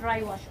 100% dry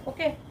wash.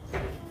 ওকে,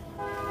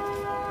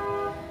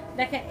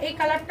 দেখেন এই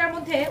কালারটার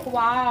মধ্যে,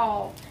 ওয়াও,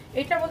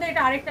 এটার মধ্যে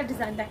এটা আরেকটা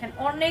ডিজাইন দেখেন,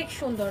 অনেক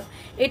সুন্দর।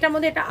 এটার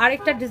মধ্যে এটা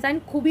আরেকটা ডিজাইন,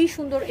 খুবই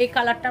সুন্দর। এই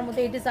কালারটার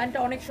মধ্যে এই ডিজাইনটা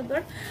অনেক সুন্দর।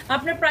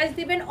 আপনার প্রাইস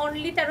দিবেন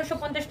অনলি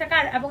 1350 টাকা,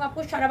 এবং আপু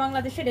সারা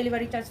বাংলাদেশে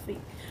ডেলিভারি চার্জ ফ্রি।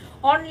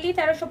 অনলি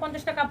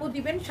 1350 টাকা আপু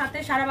দিবেন, সাথে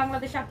সারা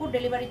বাংলাদেশে আপুর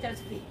ডেলিভারি চার্জ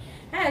ফ্রি।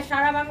 হ্যাঁ,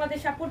 সারা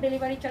বাংলাদেশে আপুর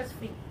ডেলিভারি চার্জ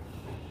ফ্রি।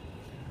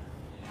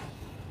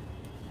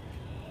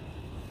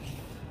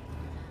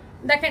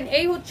 দেখেন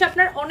এই হচ্ছে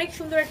আপনার অনেক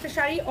সুন্দর একটা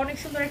শাড়ি, অনেক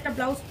সুন্দর একটা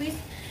ব্লাউজ পিস।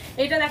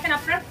 এটা দেখেন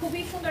আপনার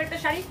খুবই সুন্দর একটা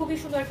শাড়ি, খুবই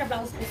সুন্দর একটা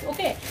ব্লাউজ পিস।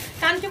 ওকে,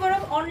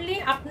 কাঞ্জিবরম অনলি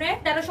আপনি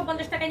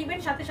 1350 টাকায় নেবেন,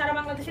 সাথে সারা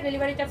বাংলাদেশে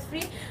ডেলিভারি চার্জ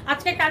ফ্রি।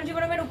 আজকে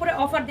কাঞ্জিবরমের উপরে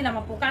অফার দিলাম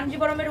আপু,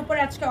 কাঞ্জিবরমের উপরে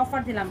আজকে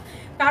অফার দিলাম।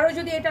 কারো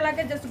যদি এটা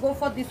লাগে just go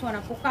for this one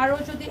আপু, কারো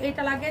যদি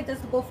এটা লাগে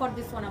just go for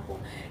this one আপু।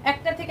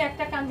 একটা থেকে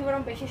একটা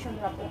কাঞ্জিবরম বেশি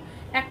সুন্দর আপু,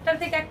 একটা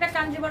থেকে একটা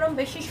কাঞ্জিবরম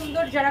বেশি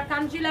সুন্দর। যারা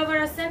কাঞ্জি লাভার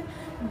আছেন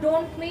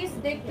ডোন্ট মিস,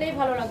 দেখলেই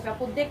ভালো লাগবে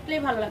আপু,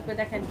 দেখলেই ভালো লাগবে।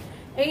 দেখেন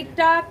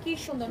এইটা কি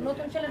সুন্দর।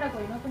 নতুন ছেলেটা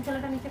কই, নতুন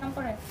ছেলেটা নিচে কাম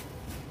করে,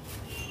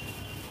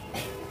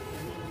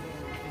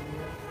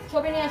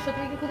 ছবি নিয়ে আসো,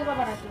 তুমি কি খুঁজে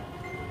পাবা নাকি?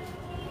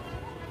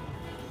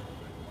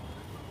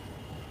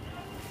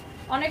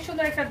 অনেক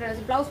সুন্দর একটা ড্রেস,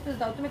 ব্লাউজ পিস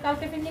দাও। তুমি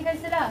কালকে ফিরনি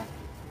খাইছিলা?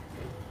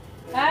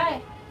 হ্যাঁ,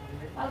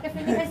 কালকে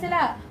ফিরনি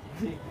খাইছিলা?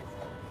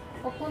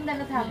 ও কোন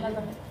দানে থামলা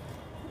যাবে,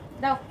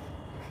 দাও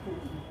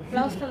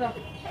ব্লাউজটা দাও।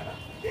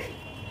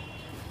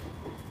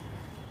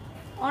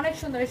 অনেক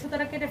সুন্দর, এই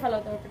সুতাটা কেটে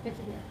ফেলাও, দাও ওটা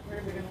কেটে দিয়ে।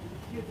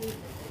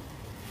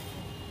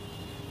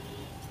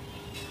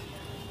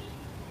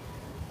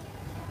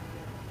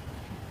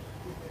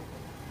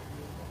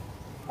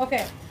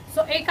 ওকে,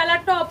 সো এই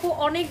কালারটা আপু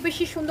অনেক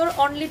বেশি সুন্দর,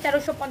 অনলি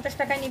 1350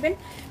 টাকায় নেবেন,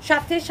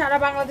 সাথে সারা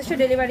বাংলাদেশে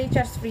ডেলিভারি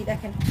চার্জ ফ্রি।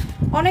 দেখেন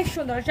অনেক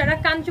সুন্দর। যারা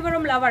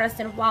কাঞ্জিবরম লাভার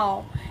আছেন, ওয়াও,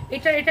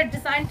 এটার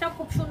ডিজাইনটা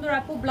খুব সুন্দর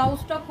আপু,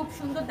 ব্লাউজটা খুব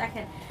সুন্দর।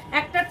 দেখেন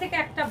একটার থেকে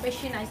একটা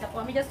বেশি নাইস আপু।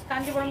 আমি জাস্ট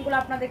কাঞ্জিবরমগুলো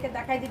আপনাদেরকে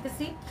দেখাই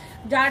দিতেছি,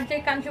 যার যে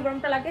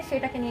কাঞ্জিবরমটা লাগে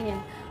সেটাকে নিয়ে নিন।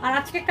 আর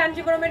আজকে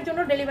কাঞ্জিবরমের জন্য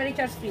ডেলিভারি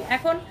চার্জ ফ্রি।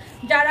 এখন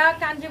যারা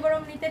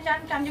কাঞ্জিবরম নিতে চান,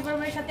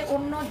 কাঞ্জিবরমের সাথে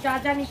অন্য যা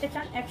যা নিতে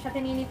চান একসাথে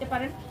নিয়ে নিতে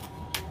পারেন।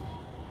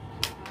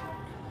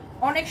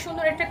 অনেক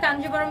সুন্দর একটা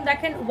কাঞ্জিবরম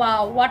দেখেন,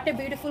 wow, what a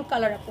beautiful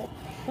colour আপু,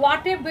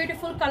 হোয়াট এ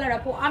বিউটিফুল কালার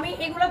আপু। আমি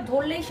এগুলো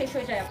ধরলেই শেষ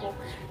হয়ে যায় আপু।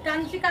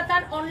 কাঞ্জি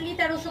কাতান অনলি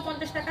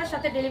 1350 টাকার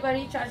সাথে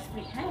ডেলিভারি চার্জ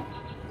ফ্রি। হ্যাঁ,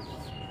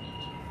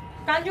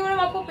 কাঞ্জিবরম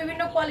আপু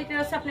বিভিন্ন কোয়ালিটির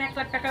আছে, আপনি 1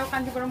 লাখ টাকায়ও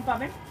কাঞ্জিবরম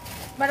পাবেন,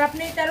 বাট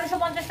আপনি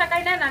 1350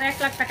 টাকায় নেন আর 1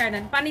 লাখ টাকায়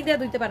নেন, পানি দিয়ে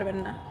ধুইতে পারবেন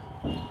না।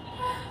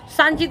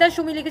 সঞ্জিদা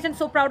সুমি লিখেছেন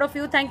so proud of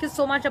you, thank you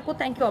so much আপু,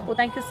 থ্যাংক ইউ আপু,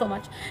 thank you so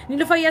much.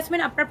 Nilufa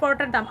Yasmin, আপনার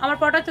পরোটার দাম, আমার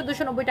পরোটা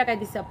 1490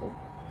 টাকায় দিচ্ছে আপু।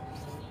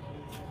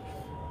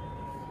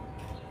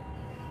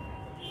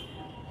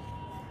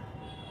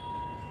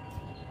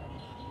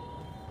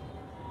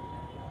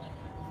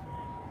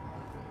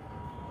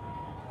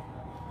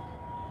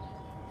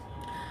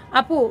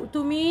 আপু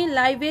তুমি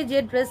লাইভে যে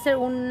ড্রেসের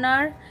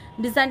ওনার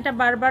ডিজাইনটা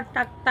বারবার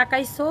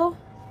তাকাইছো,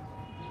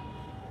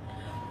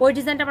 ওই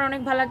ডিজাইনটা আমার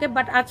অনেক ভালো লাগে,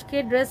 বাট আজকে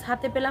ড্রেস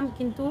হাতে পেলাম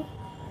কিন্তু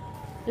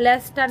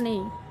লেসটা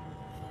নেই,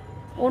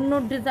 অন্য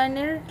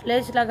ডিজাইনের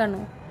লেস লাগানো।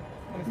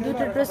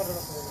 দুটো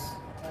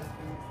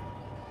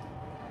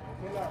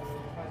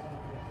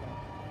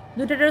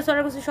ড্রেস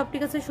অর্ডার করছি, সব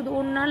ঠিক আছে, শুধু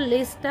ওনার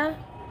লেসটা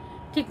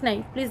ঠিক নাই,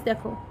 প্লিজ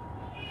দেখো।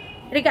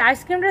 এটা কি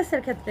আইসক্রিম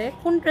ড্রেসের ক্ষেত্রে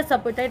কোন ড্রেস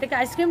আপু? এটা কি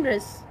আইসক্রিম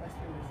ড্রেস?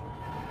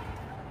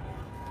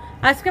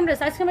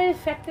 আইসক্রিমের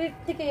ফ্যাক্টরি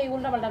থেকে এই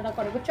উল্টাপাল্টা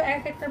করে, বুঝছো?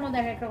 এক একটার মধ্যে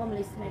এক এক রকম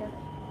লেস মেরে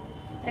দেয়,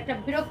 একটা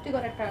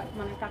বিরক্তিকর একটা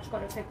মানে কাজ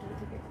করে ফ্যাক্টরি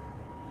থেকে।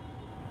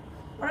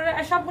 ওরা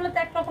সবগুলোতে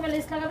এক রকমের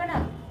লেস লাগাবে না,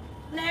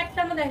 মানে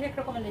একটার মধ্যে এক এক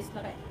রকমের লেস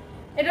লাগায়।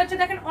 এটা হচ্ছে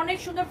দেখেন অনেক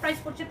সুন্দর, প্রাইস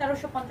পড়ছে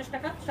 1350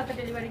 টাকা, সাথে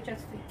ডেলিভারি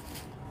চার্জ ফ্রি।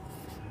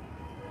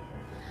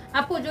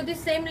 আপু যদি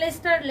সেম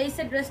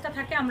লেসের ড্রেসটা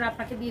থাকে আমরা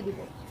আপনাকে দিয়ে দিব,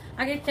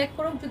 আগে চেক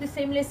করুন, যদি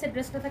সেম লেসের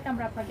ড্রেসটা থাকে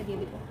আমরা আপনাকে দিয়ে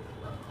দিব।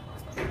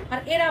 আর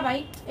এরা ভাই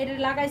এটা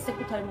লাগাইছে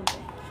কোথায় মধ্যে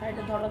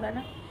শাড়িটা ধরা দেয়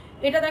না।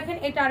 এটা দেখেন,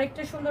 এটা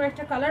আরেকটা সুন্দর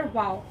একটা কালার।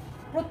 ওয়াও,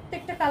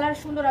 প্রত্যেকটা কালার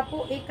সুন্দর আপু।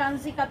 এই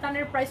কাঞ্জি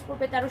কাতানের প্রাইস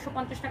পড়বে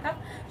 1350 টাকা,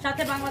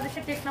 সাথে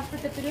বাংলাদেশের Teknaf two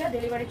Tetulia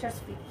delivery charge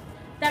free.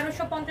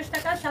 1350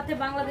 টাকা, সাথে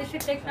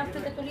বাংলাদেশের Teknaf two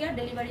Tetulia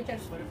delivery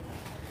charge free,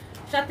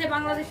 সাথে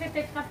বাংলাদেশের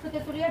Teknaf two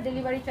Tetulia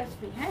delivery charge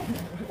free. হ্যাঁ,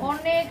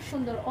 অনেক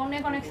সুন্দর,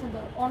 অনেক অনেক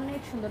সুন্দর,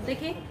 অনেক সুন্দর।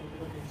 দেখি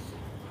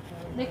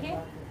দেখি,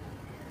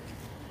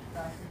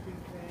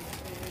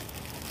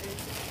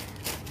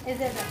 এই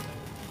যে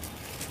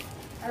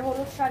আর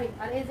হলুদ শাড়ি,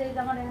 আর এই যে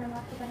আমার এখানে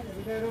মাত্র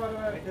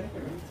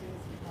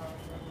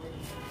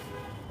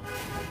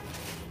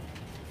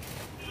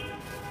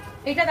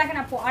এটা দেখেন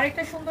আপু,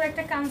 আরেকটা সুন্দর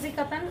একটা কাঞ্জি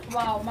কাতান।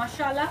 ওয়াও,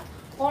 মাশাআল্লাহ,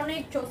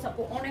 অনেক চোস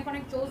আপু, অনেক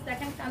অনেক চোস।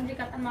 দেখেন কাঞ্জি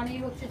কাতান মানেই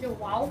হচ্ছে যে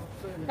ওয়াও,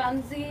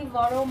 কাঞ্জি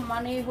গরম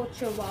মানেই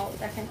হচ্ছে ওয়াও।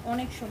 দেখেন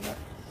অনেক সুন্দর।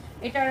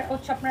 এটা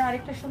হচ্ছে আপনার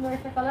আরেকটা সুন্দর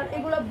একটা কালার।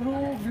 এগুলো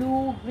ব্লু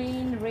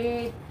গ্রিন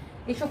রেড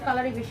এইসব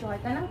কালারই বেশি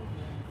হয়, তাই না?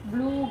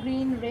 ব্লু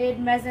গ্রিন রেড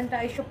ম্যাজেন্টা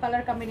এইসব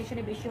কালার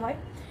কম্বিনেশনে বেশি হয়।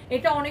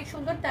 এটা অনেক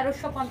সুন্দর,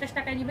 1350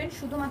 টাকায় নেবেন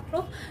শুধুমাত্র।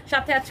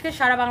 সাথে আজকে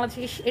সারা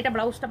বাংলাদেশ এটা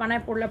ব্লাউজটা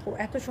বানায় পড়লে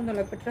এত সুন্দর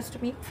লাগবে, ট্রাস্ট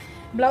মি।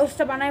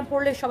 ব্লাউজটা বানায়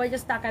পড়লে সবাই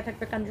জাস্ট তাকায়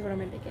থাকবে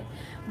কাঞ্জিবরমের দিকে।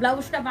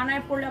 ব্লাউজটা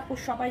বানায় পড়লে আপু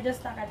সবাই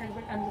জাস্ট তাকায় থাকবে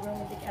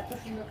কাঞ্জিবরমের দিকে, এত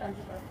সুন্দর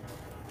কাঞ্জিবরম।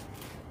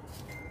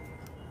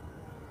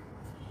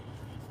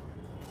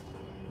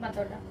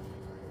 মাত্রটা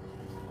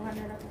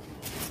ওখানে রাখো।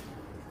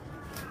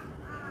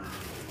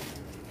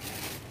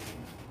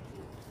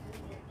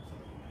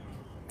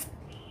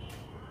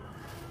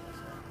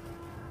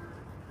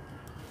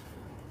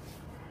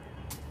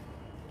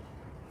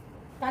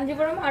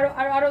 কাঞ্জিবরম আরো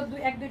আরো আরো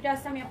এক দুইটা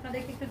আছে, আমি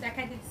আপনাদেরকে একটু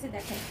দেখাই দিচ্ছি।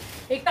 দেখেন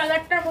এই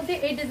কালারটার মধ্যে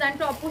এই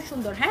ডিজাইনটা অপূর্ব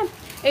সুন্দর। হ্যাঁ,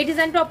 এই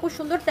ডিজাইনটা অপূর্ব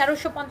সুন্দর।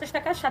 1350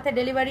 টাকা, সাথে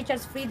ডেলিভারি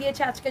চার্জ ফ্রি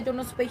দিয়েছে আজকের জন্য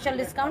স্পেশাল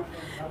ডিসকাউন্ট।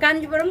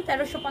 কাঞ্জিবরম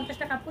 1350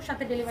 টাকা আপু,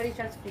 সাথে ডেলিভারি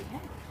চার্জ ফ্রি।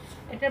 হ্যাঁ,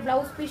 এটার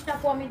ব্লাউজ পিসটা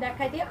আপু আমি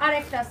দেখাই দিই। আর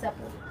একটা আছে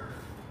আপু,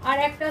 আর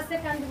একটা আছে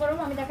কাঞ্জিবরম,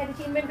 আমি দেখাই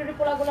দিচ্ছি। ইনভেন্টরি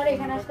পোলাগুলার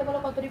এখানে আসতে বলো,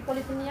 কতটি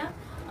পলিথিন নিয়ে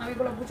আমি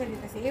এগুলো বুঝে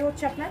দিতেছি। এই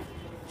হচ্ছে আপনার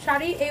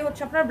শাড়ি, এই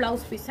হচ্ছে আপনার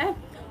ব্লাউজ পিস। হ্যাঁ,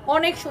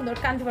 অনেক সুন্দর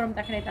কাঞ্জিবরম।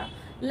 দেখেন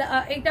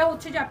এটা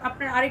হচ্ছে যে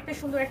আপনার আরেকটা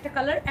সুন্দর একটা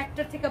কালার,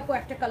 একটার থেকে আপু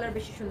একটা কালার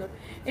বেশি সুন্দর।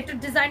 এটার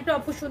ডিজাইনটা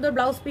আপু সুন্দর,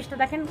 ব্লাউজ পিসটা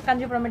দেখেন,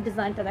 কাঞ্জিবরমের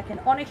ডিজাইনটা দেখেন,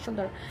 অনেক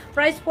সুন্দর।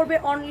 প্রাইস পড়বে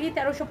অনলি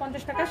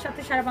 1350 টাকার,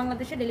 সাথে সারা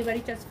বাংলাদেশে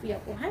ডেলিভারি চার্জ ফ্রি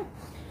আপু। হ্যাঁ,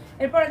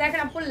 এরপরে দেখেন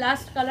আপু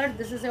last colour,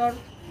 this is your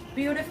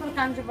beautiful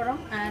Kanjeevaram,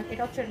 and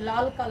এটা হচ্ছে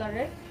লাল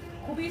কালারের,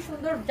 খুবই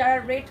সুন্দর। যারা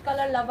রেড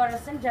কালার লাভার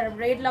আছেন, যারা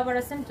রেড লাভার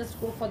আছেন, just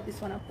go for this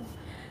one আপু,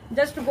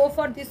 just go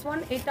for this one.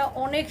 এটা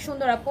অনেক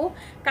সুন্দর আপু।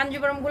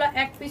 কাঞ্জিবরমগুলো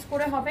এক পিস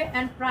করে হবে,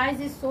 and price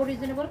is so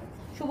reasonable.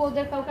 শুভ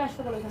ওদের কাউকে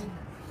আসতে বলো, এখানে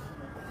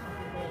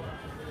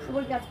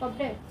শুভর কি আজ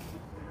কবে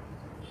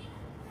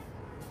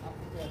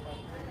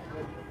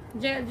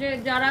যে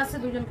যারা আছে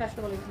দুজনকে আসতে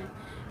বলো এখানে।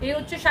 এই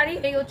হচ্ছে শাড়ি,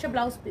 এই হচ্ছে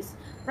ব্লাউজ পিস।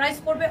 প্রাইস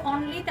পড়বে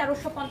অনলি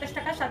 1350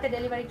 টাকা, সাথে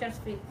ডেলিভারি চার্জ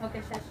ফ্রি। ওকে,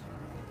 শেষ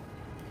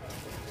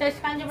শেষ।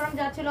 কাঞ্জিবরম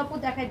যা ছিল আপু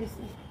দেখাই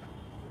দিছি।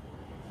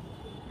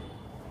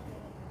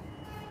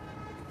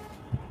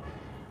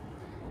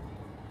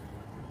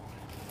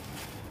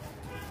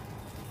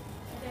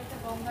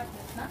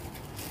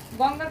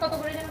 গঙ্গা কত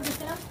করে যেন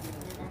দিচ্ছিলাম?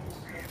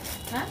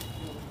 হ্যাঁ,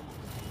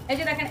 এই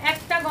যে দেখেন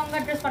একটা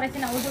গঙ্গার ড্রেস পাঠাইছি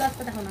না, ওইগুলো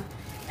আসতে দেখো না।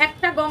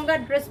 একটা গঙ্গার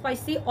ড্রেস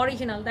পাইছি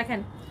অরিজিনাল। দেখেন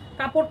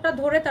কাপড়টা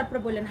ধরে তারপরে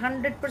বললেন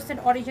 100%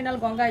 অরিজিনাল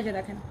গঙ্গা। এই যে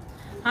দেখেন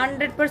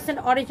 100%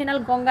 অরিজিনাল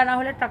গঙ্গা না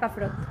হলে টাকা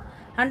ফেরত।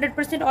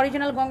 100%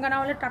 অরিজিনাল গঙ্গা না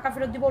হলে টাকা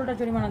ফেরত দিব, উল্টা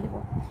জরিমানা দিব।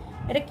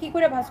 এটা কি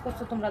করে ভাঁজ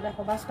করছো তোমরা?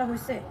 দেখো ভাঁজটা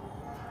হয়েছে।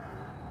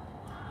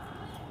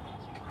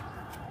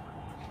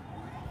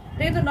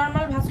 এটা কিন্তু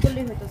নর্মাল ভাঁজ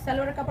করলেই হইতো।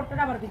 সালোয়ারের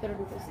কাপড়টা আবার ভিতরে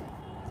ঢুকেছে,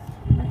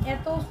 মানে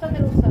এত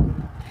উস্তাদের উস্তাদ।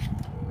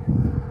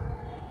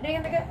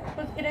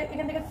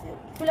 এখান থেকে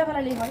খুলে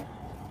ফেলালেই হয়।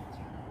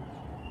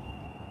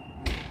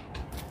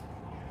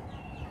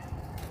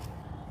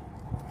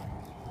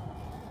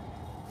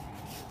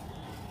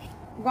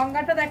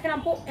 গঙ্গাটা দেখেন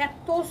আপু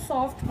এত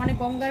সফট, মানে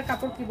গঙ্গার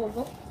কাপড় কি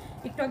বলবো।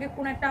 একটু আগে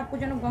কোন একটা আপু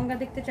যেন গঙ্গা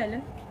দেখতে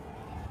চাইলেন,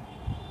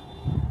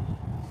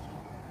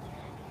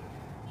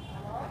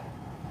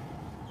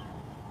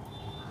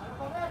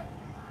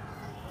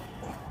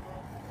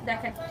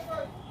 দেখেন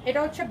এটা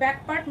হচ্ছে ব্যাক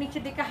পার্ট,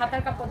 নিচের দিকে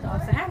হাতার কাপড় দেওয়া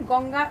আছে। হ্যাঁ,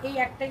 গঙ্গা এই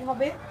একটাই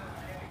হবে,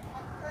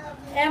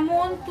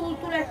 এমন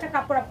তুলতুলে একটা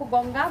কাপড় আপু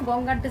গঙ্গা।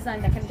 গঙ্গার ডিজাইন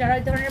দেখেন, যারা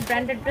এই ধরনের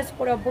ব্র্যান্ডেড ড্রেস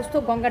পরে অভ্যস্ত,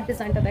 গঙ্গার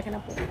ডিজাইনটা দেখেন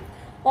আপু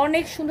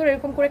অনেক সুন্দর।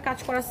 এরকম করে কাজ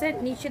করা আছে,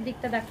 নিচের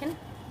দিকটা দেখেন,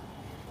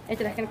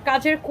 এটা দেখেন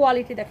কাজের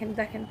কোয়ালিটি দেখেন।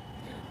 দেখেন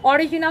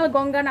অরিজিনাল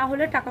গঙ্গা না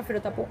হলে টাকা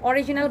ফেরত আপু,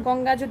 অরিজিনাল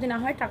গঙ্গা যদি না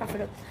হয় টাকা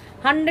ফেরত।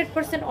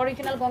 100%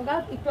 অরিজিনাল গঙ্গা।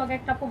 একটু আগে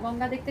একটা আপু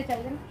গঙ্গা দেখতে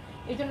চাইলেন,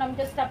 এই জন্য আমি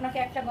জাস্ট আপনাকে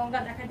একটা গঙ্গা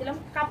দেখাই দিলাম।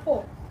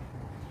 কাপড়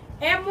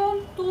এমন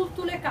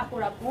তুলতুলে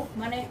কাপড় আপু,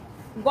 মানে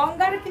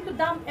গঙ্গার কিন্তু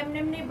দাম এমনি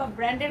এমনি, বা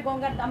ব্র্যান্ডের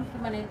গঙ্গার দাম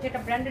মানে যেটা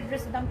ব্র্যান্ডেড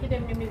ড্রেসের দাম কিন্তু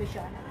এমনি এমনি বেশি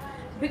হয় না,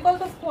 বিকজ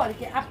অফ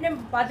কোয়ালিটি। আপনি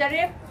বাজারে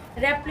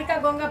রেপ্লিকা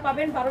গঙ্গা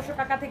পাবেন 1200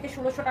 টাকা থেকে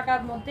 1600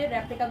 টাকার মধ্যে,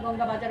 রেপ্লিকা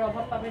গঙ্গা বাজারে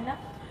অভাব পাবেন না।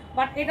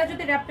 বাট এটা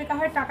যদি রেপ্লিকা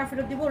হয় টাকা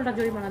ফেরত দিব, উল্টা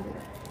জরিমানা দিব।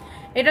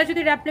 এটা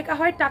যদি রেপ্লিকা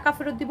হয় টাকা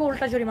ফেরত দিব,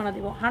 উল্টা জরিমানা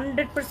দিব।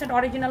 100%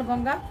 অরিজিনাল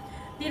গঙ্গা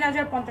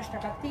 3050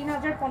 টাকা,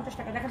 3050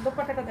 টাকা। দেখেন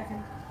দোপাট্টাটা দেখেন,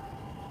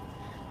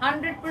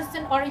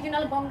 100%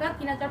 অরিজিনাল গঙ্গা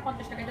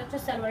 3050 টাকা। এটা হচ্ছে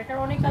সালোয়ার,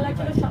 এটার অনেক কালার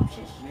ছিল, সব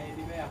শেষ।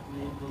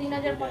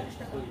 3050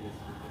 টাকা।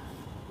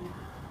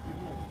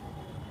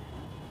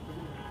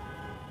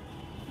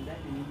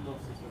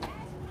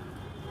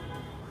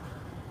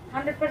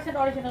 100%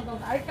 অরিজিনাল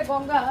গঙ্গা। আরেকটা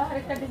গঙ্গা,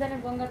 আরেকটা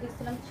ডিজাইনের গঙ্গা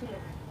দেখছিলাম ছিল,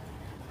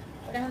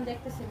 ওটা এখন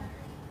দেখতেছি না।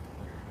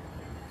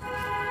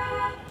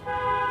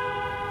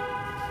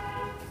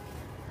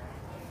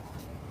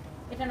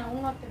 এটা না,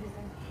 অন্য একটা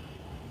ডিজাইন।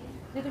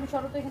 যে তুমি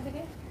সরো তো এখান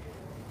থেকে।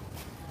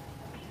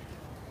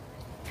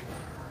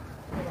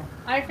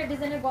 আরেকটা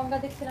ডিজাইনের গঙ্গা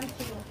দেখছিলাম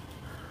ছিল,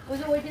 ওই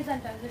যে ওই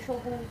ডিজাইনটা, যে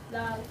সবুজ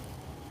লাল।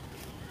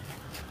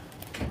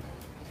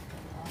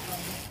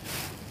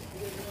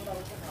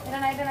 এটা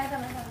না, এটা না, এটা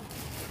না, এটা না।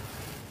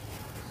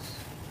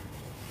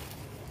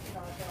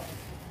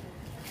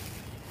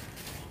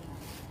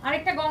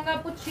 আরেকটা গঙ্গা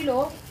আপু ছিল,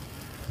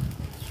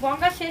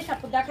 গঙ্গা শেষ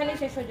আপু, দেখালে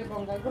শেষ হয়ে যায়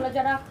গঙ্গা। এগুলো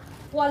যারা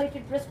কোয়ালিটি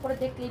ড্রেস পরে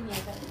দেখলেই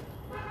নিয়ে যাবে।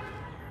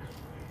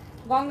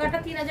 গঙ্গাটা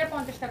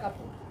 3050 টাকা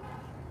আপু।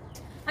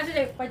 আচ্ছা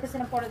যাই, পাইতেছি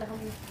না, পরে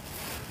দেখাবো।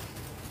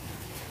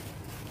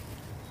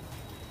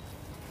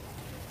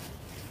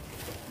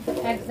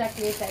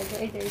 এক্স্যাক্টলি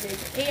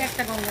এই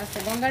একটা গঙ্গা আছে,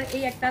 গঙ্গার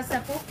এই একটা আছে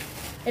আপু,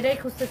 এটাই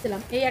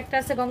খুঁজতেছিলাম। এই একটা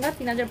আছে গঙ্গা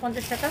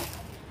 3050 টাকা।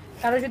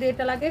 কারো যদি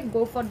এটা লাগে,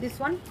 গো ফর দিস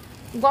ওয়ান।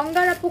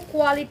 গঙ্গার আপু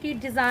কোয়ালিটি,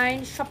 ডিজাইন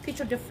সব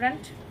কিছু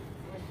ডিফারেন্ট।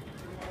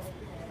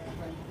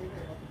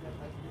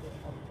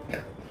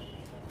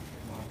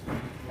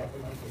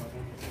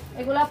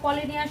 এগুলা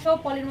পলি নিয়ে আসো,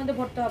 পলির মধ্যে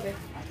ভরতে হবে,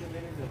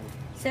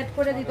 সেট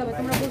করে দিতে হবে,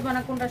 তোমরা বুঝবা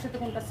না কোনটার সাথে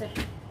কোনটা সেট।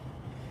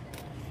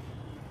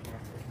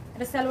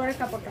 এটা সালোয়ারের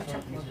কাপড়টা। আচ্ছা,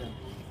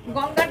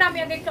 গঙ্গাটা আমি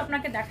আগে একটু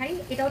আপনাকে দেখাই।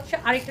 এটা হচ্ছে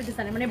আরেকটা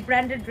ডিজাইন, মানে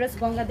ব্র্যান্ডেড ড্রেস।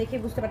 গঙ্গা দেখে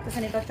বুঝতে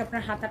পারতেছেন, এটা হচ্ছে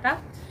আপনার হাতাটা।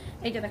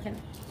 এইটা দেখেন,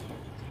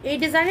 এই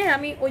ডিজাইনের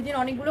আমি ওই দিন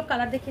অনেকগুলো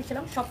কালার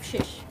দেখিয়েছিলাম, সব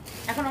শেষ।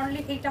 এখন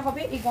অনলি এইটা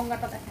হবে। এই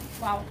গঙ্গাটা দেখেন,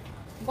 ওয়াও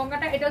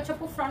গঙ্গাটা। এটা হচ্ছে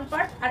আপু ফ্রন্ট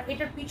পার্ট, আর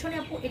এটার পিছনে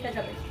আপু এটা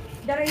যাবে।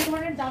 যারা এই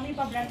ধরনের দামি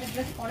বা ব্র্যান্ডেড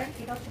ড্রেস পরেন,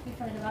 এটা হচ্ছে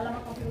পিছনে যাবে। আল্লাহ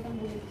আমার কপি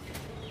বলে দিচ্ছি,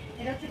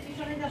 এটা হচ্ছে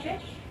পিছনে যাবে।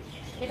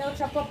 এটা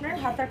হচ্ছে আপু আপনার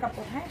হাতার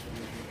কাপড়। হ্যাঁ,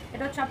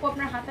 এটা হচ্ছে আপু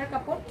আপনার হাতার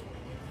কাপড়।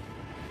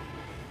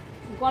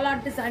 গলার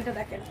ডিজাইনটা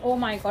দেখেন, ও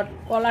মাই গড,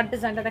 গলার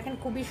ডিজাইনটা দেখেন,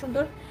 খুবই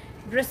সুন্দর।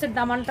 ড্রেসের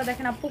দামানটা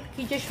দেখেন আপু,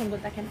 কি যে সুন্দর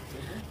দেখেন।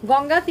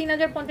 গঙ্গা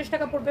 3050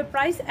 টাকা পড়বে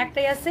প্রাইস।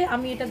 একটাই আছে,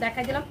 আমি এটা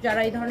দেখাই দিলাম।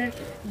 যারা এই ধরনের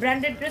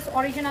ব্র্যান্ডেড ড্রেস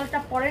অরিজিনালটা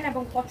পরেন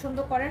এবং পছন্দ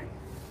করেন,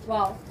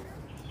 ওয়াও।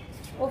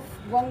 ওফ,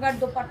 গঙ্গার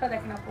দোপাট্টা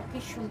দেখেন আপু, কি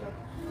সুন্দর।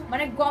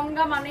 মানে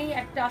গঙ্গা মানেই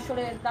একটা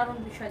আসলে দারুণ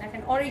বিষয়।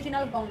 দেখেন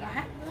অরিজিনাল গঙ্গা।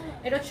 হ্যাঁ,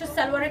 এটা হচ্ছে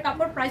সালোয়ারের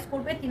কাপড়, প্রাইস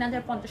পড়বে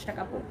 3050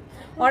 টাকা পড়বে।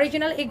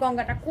 অরিজিনাল এই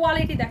গঙ্গাটা,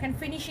 কোয়ালিটি দেখেন,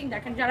 ফিনিশিং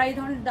দেখেন। যারা এই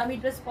ধরনের দামি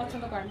ড্রেস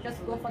পছন্দ করেন, just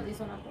go for this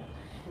one আপু।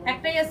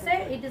 একটাই আছে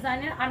এই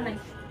ডিজাইনের, আর নাই।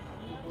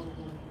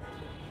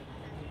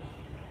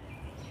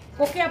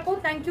 ওকে আপু,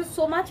 থ্যাংক ইউ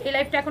সো মাচ। এই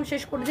লাইভটা এখন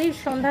শেষ করে দিই,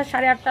 সন্ধ্যা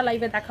 8:30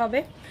 লাইভে দেখা হবে।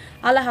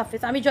 আল্লাহ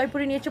হাফিজ। আমি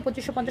জয়পুরে নিয়েছি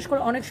 2550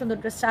 করে, অনেক সুন্দর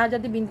ড্রেস,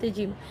 শাহজাদি বিনতে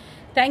gym.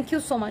 Thank you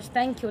so much,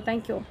 thank you,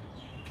 thank you.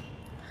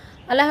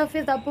 আল্লাহ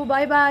হাফিজ আপু,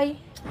 বাই বাই।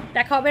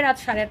 দেখা হবে রাত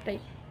 8:30টায়।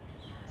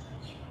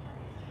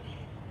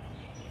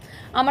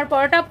 আমার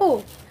পড়াটা আপু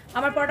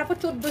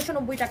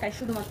 1490 টাকায়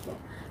শুধুমাত্র।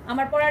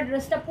 আমার পরার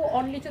ড্রেসটা আপু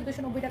অনলি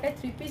 1490 টাকায়।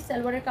 3 পিস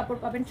সালোয়ারের কাপড়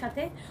পাবেন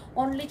সাথে,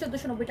 অনলি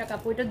 1490 টাকা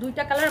আপু। এটা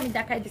দুইটা কালার আমি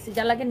দেখাই দিচ্ছি,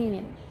 যা লাগে নিয়ে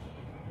নিন।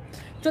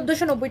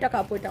 1490 টাকা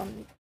আপু, এটা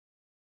অনলি।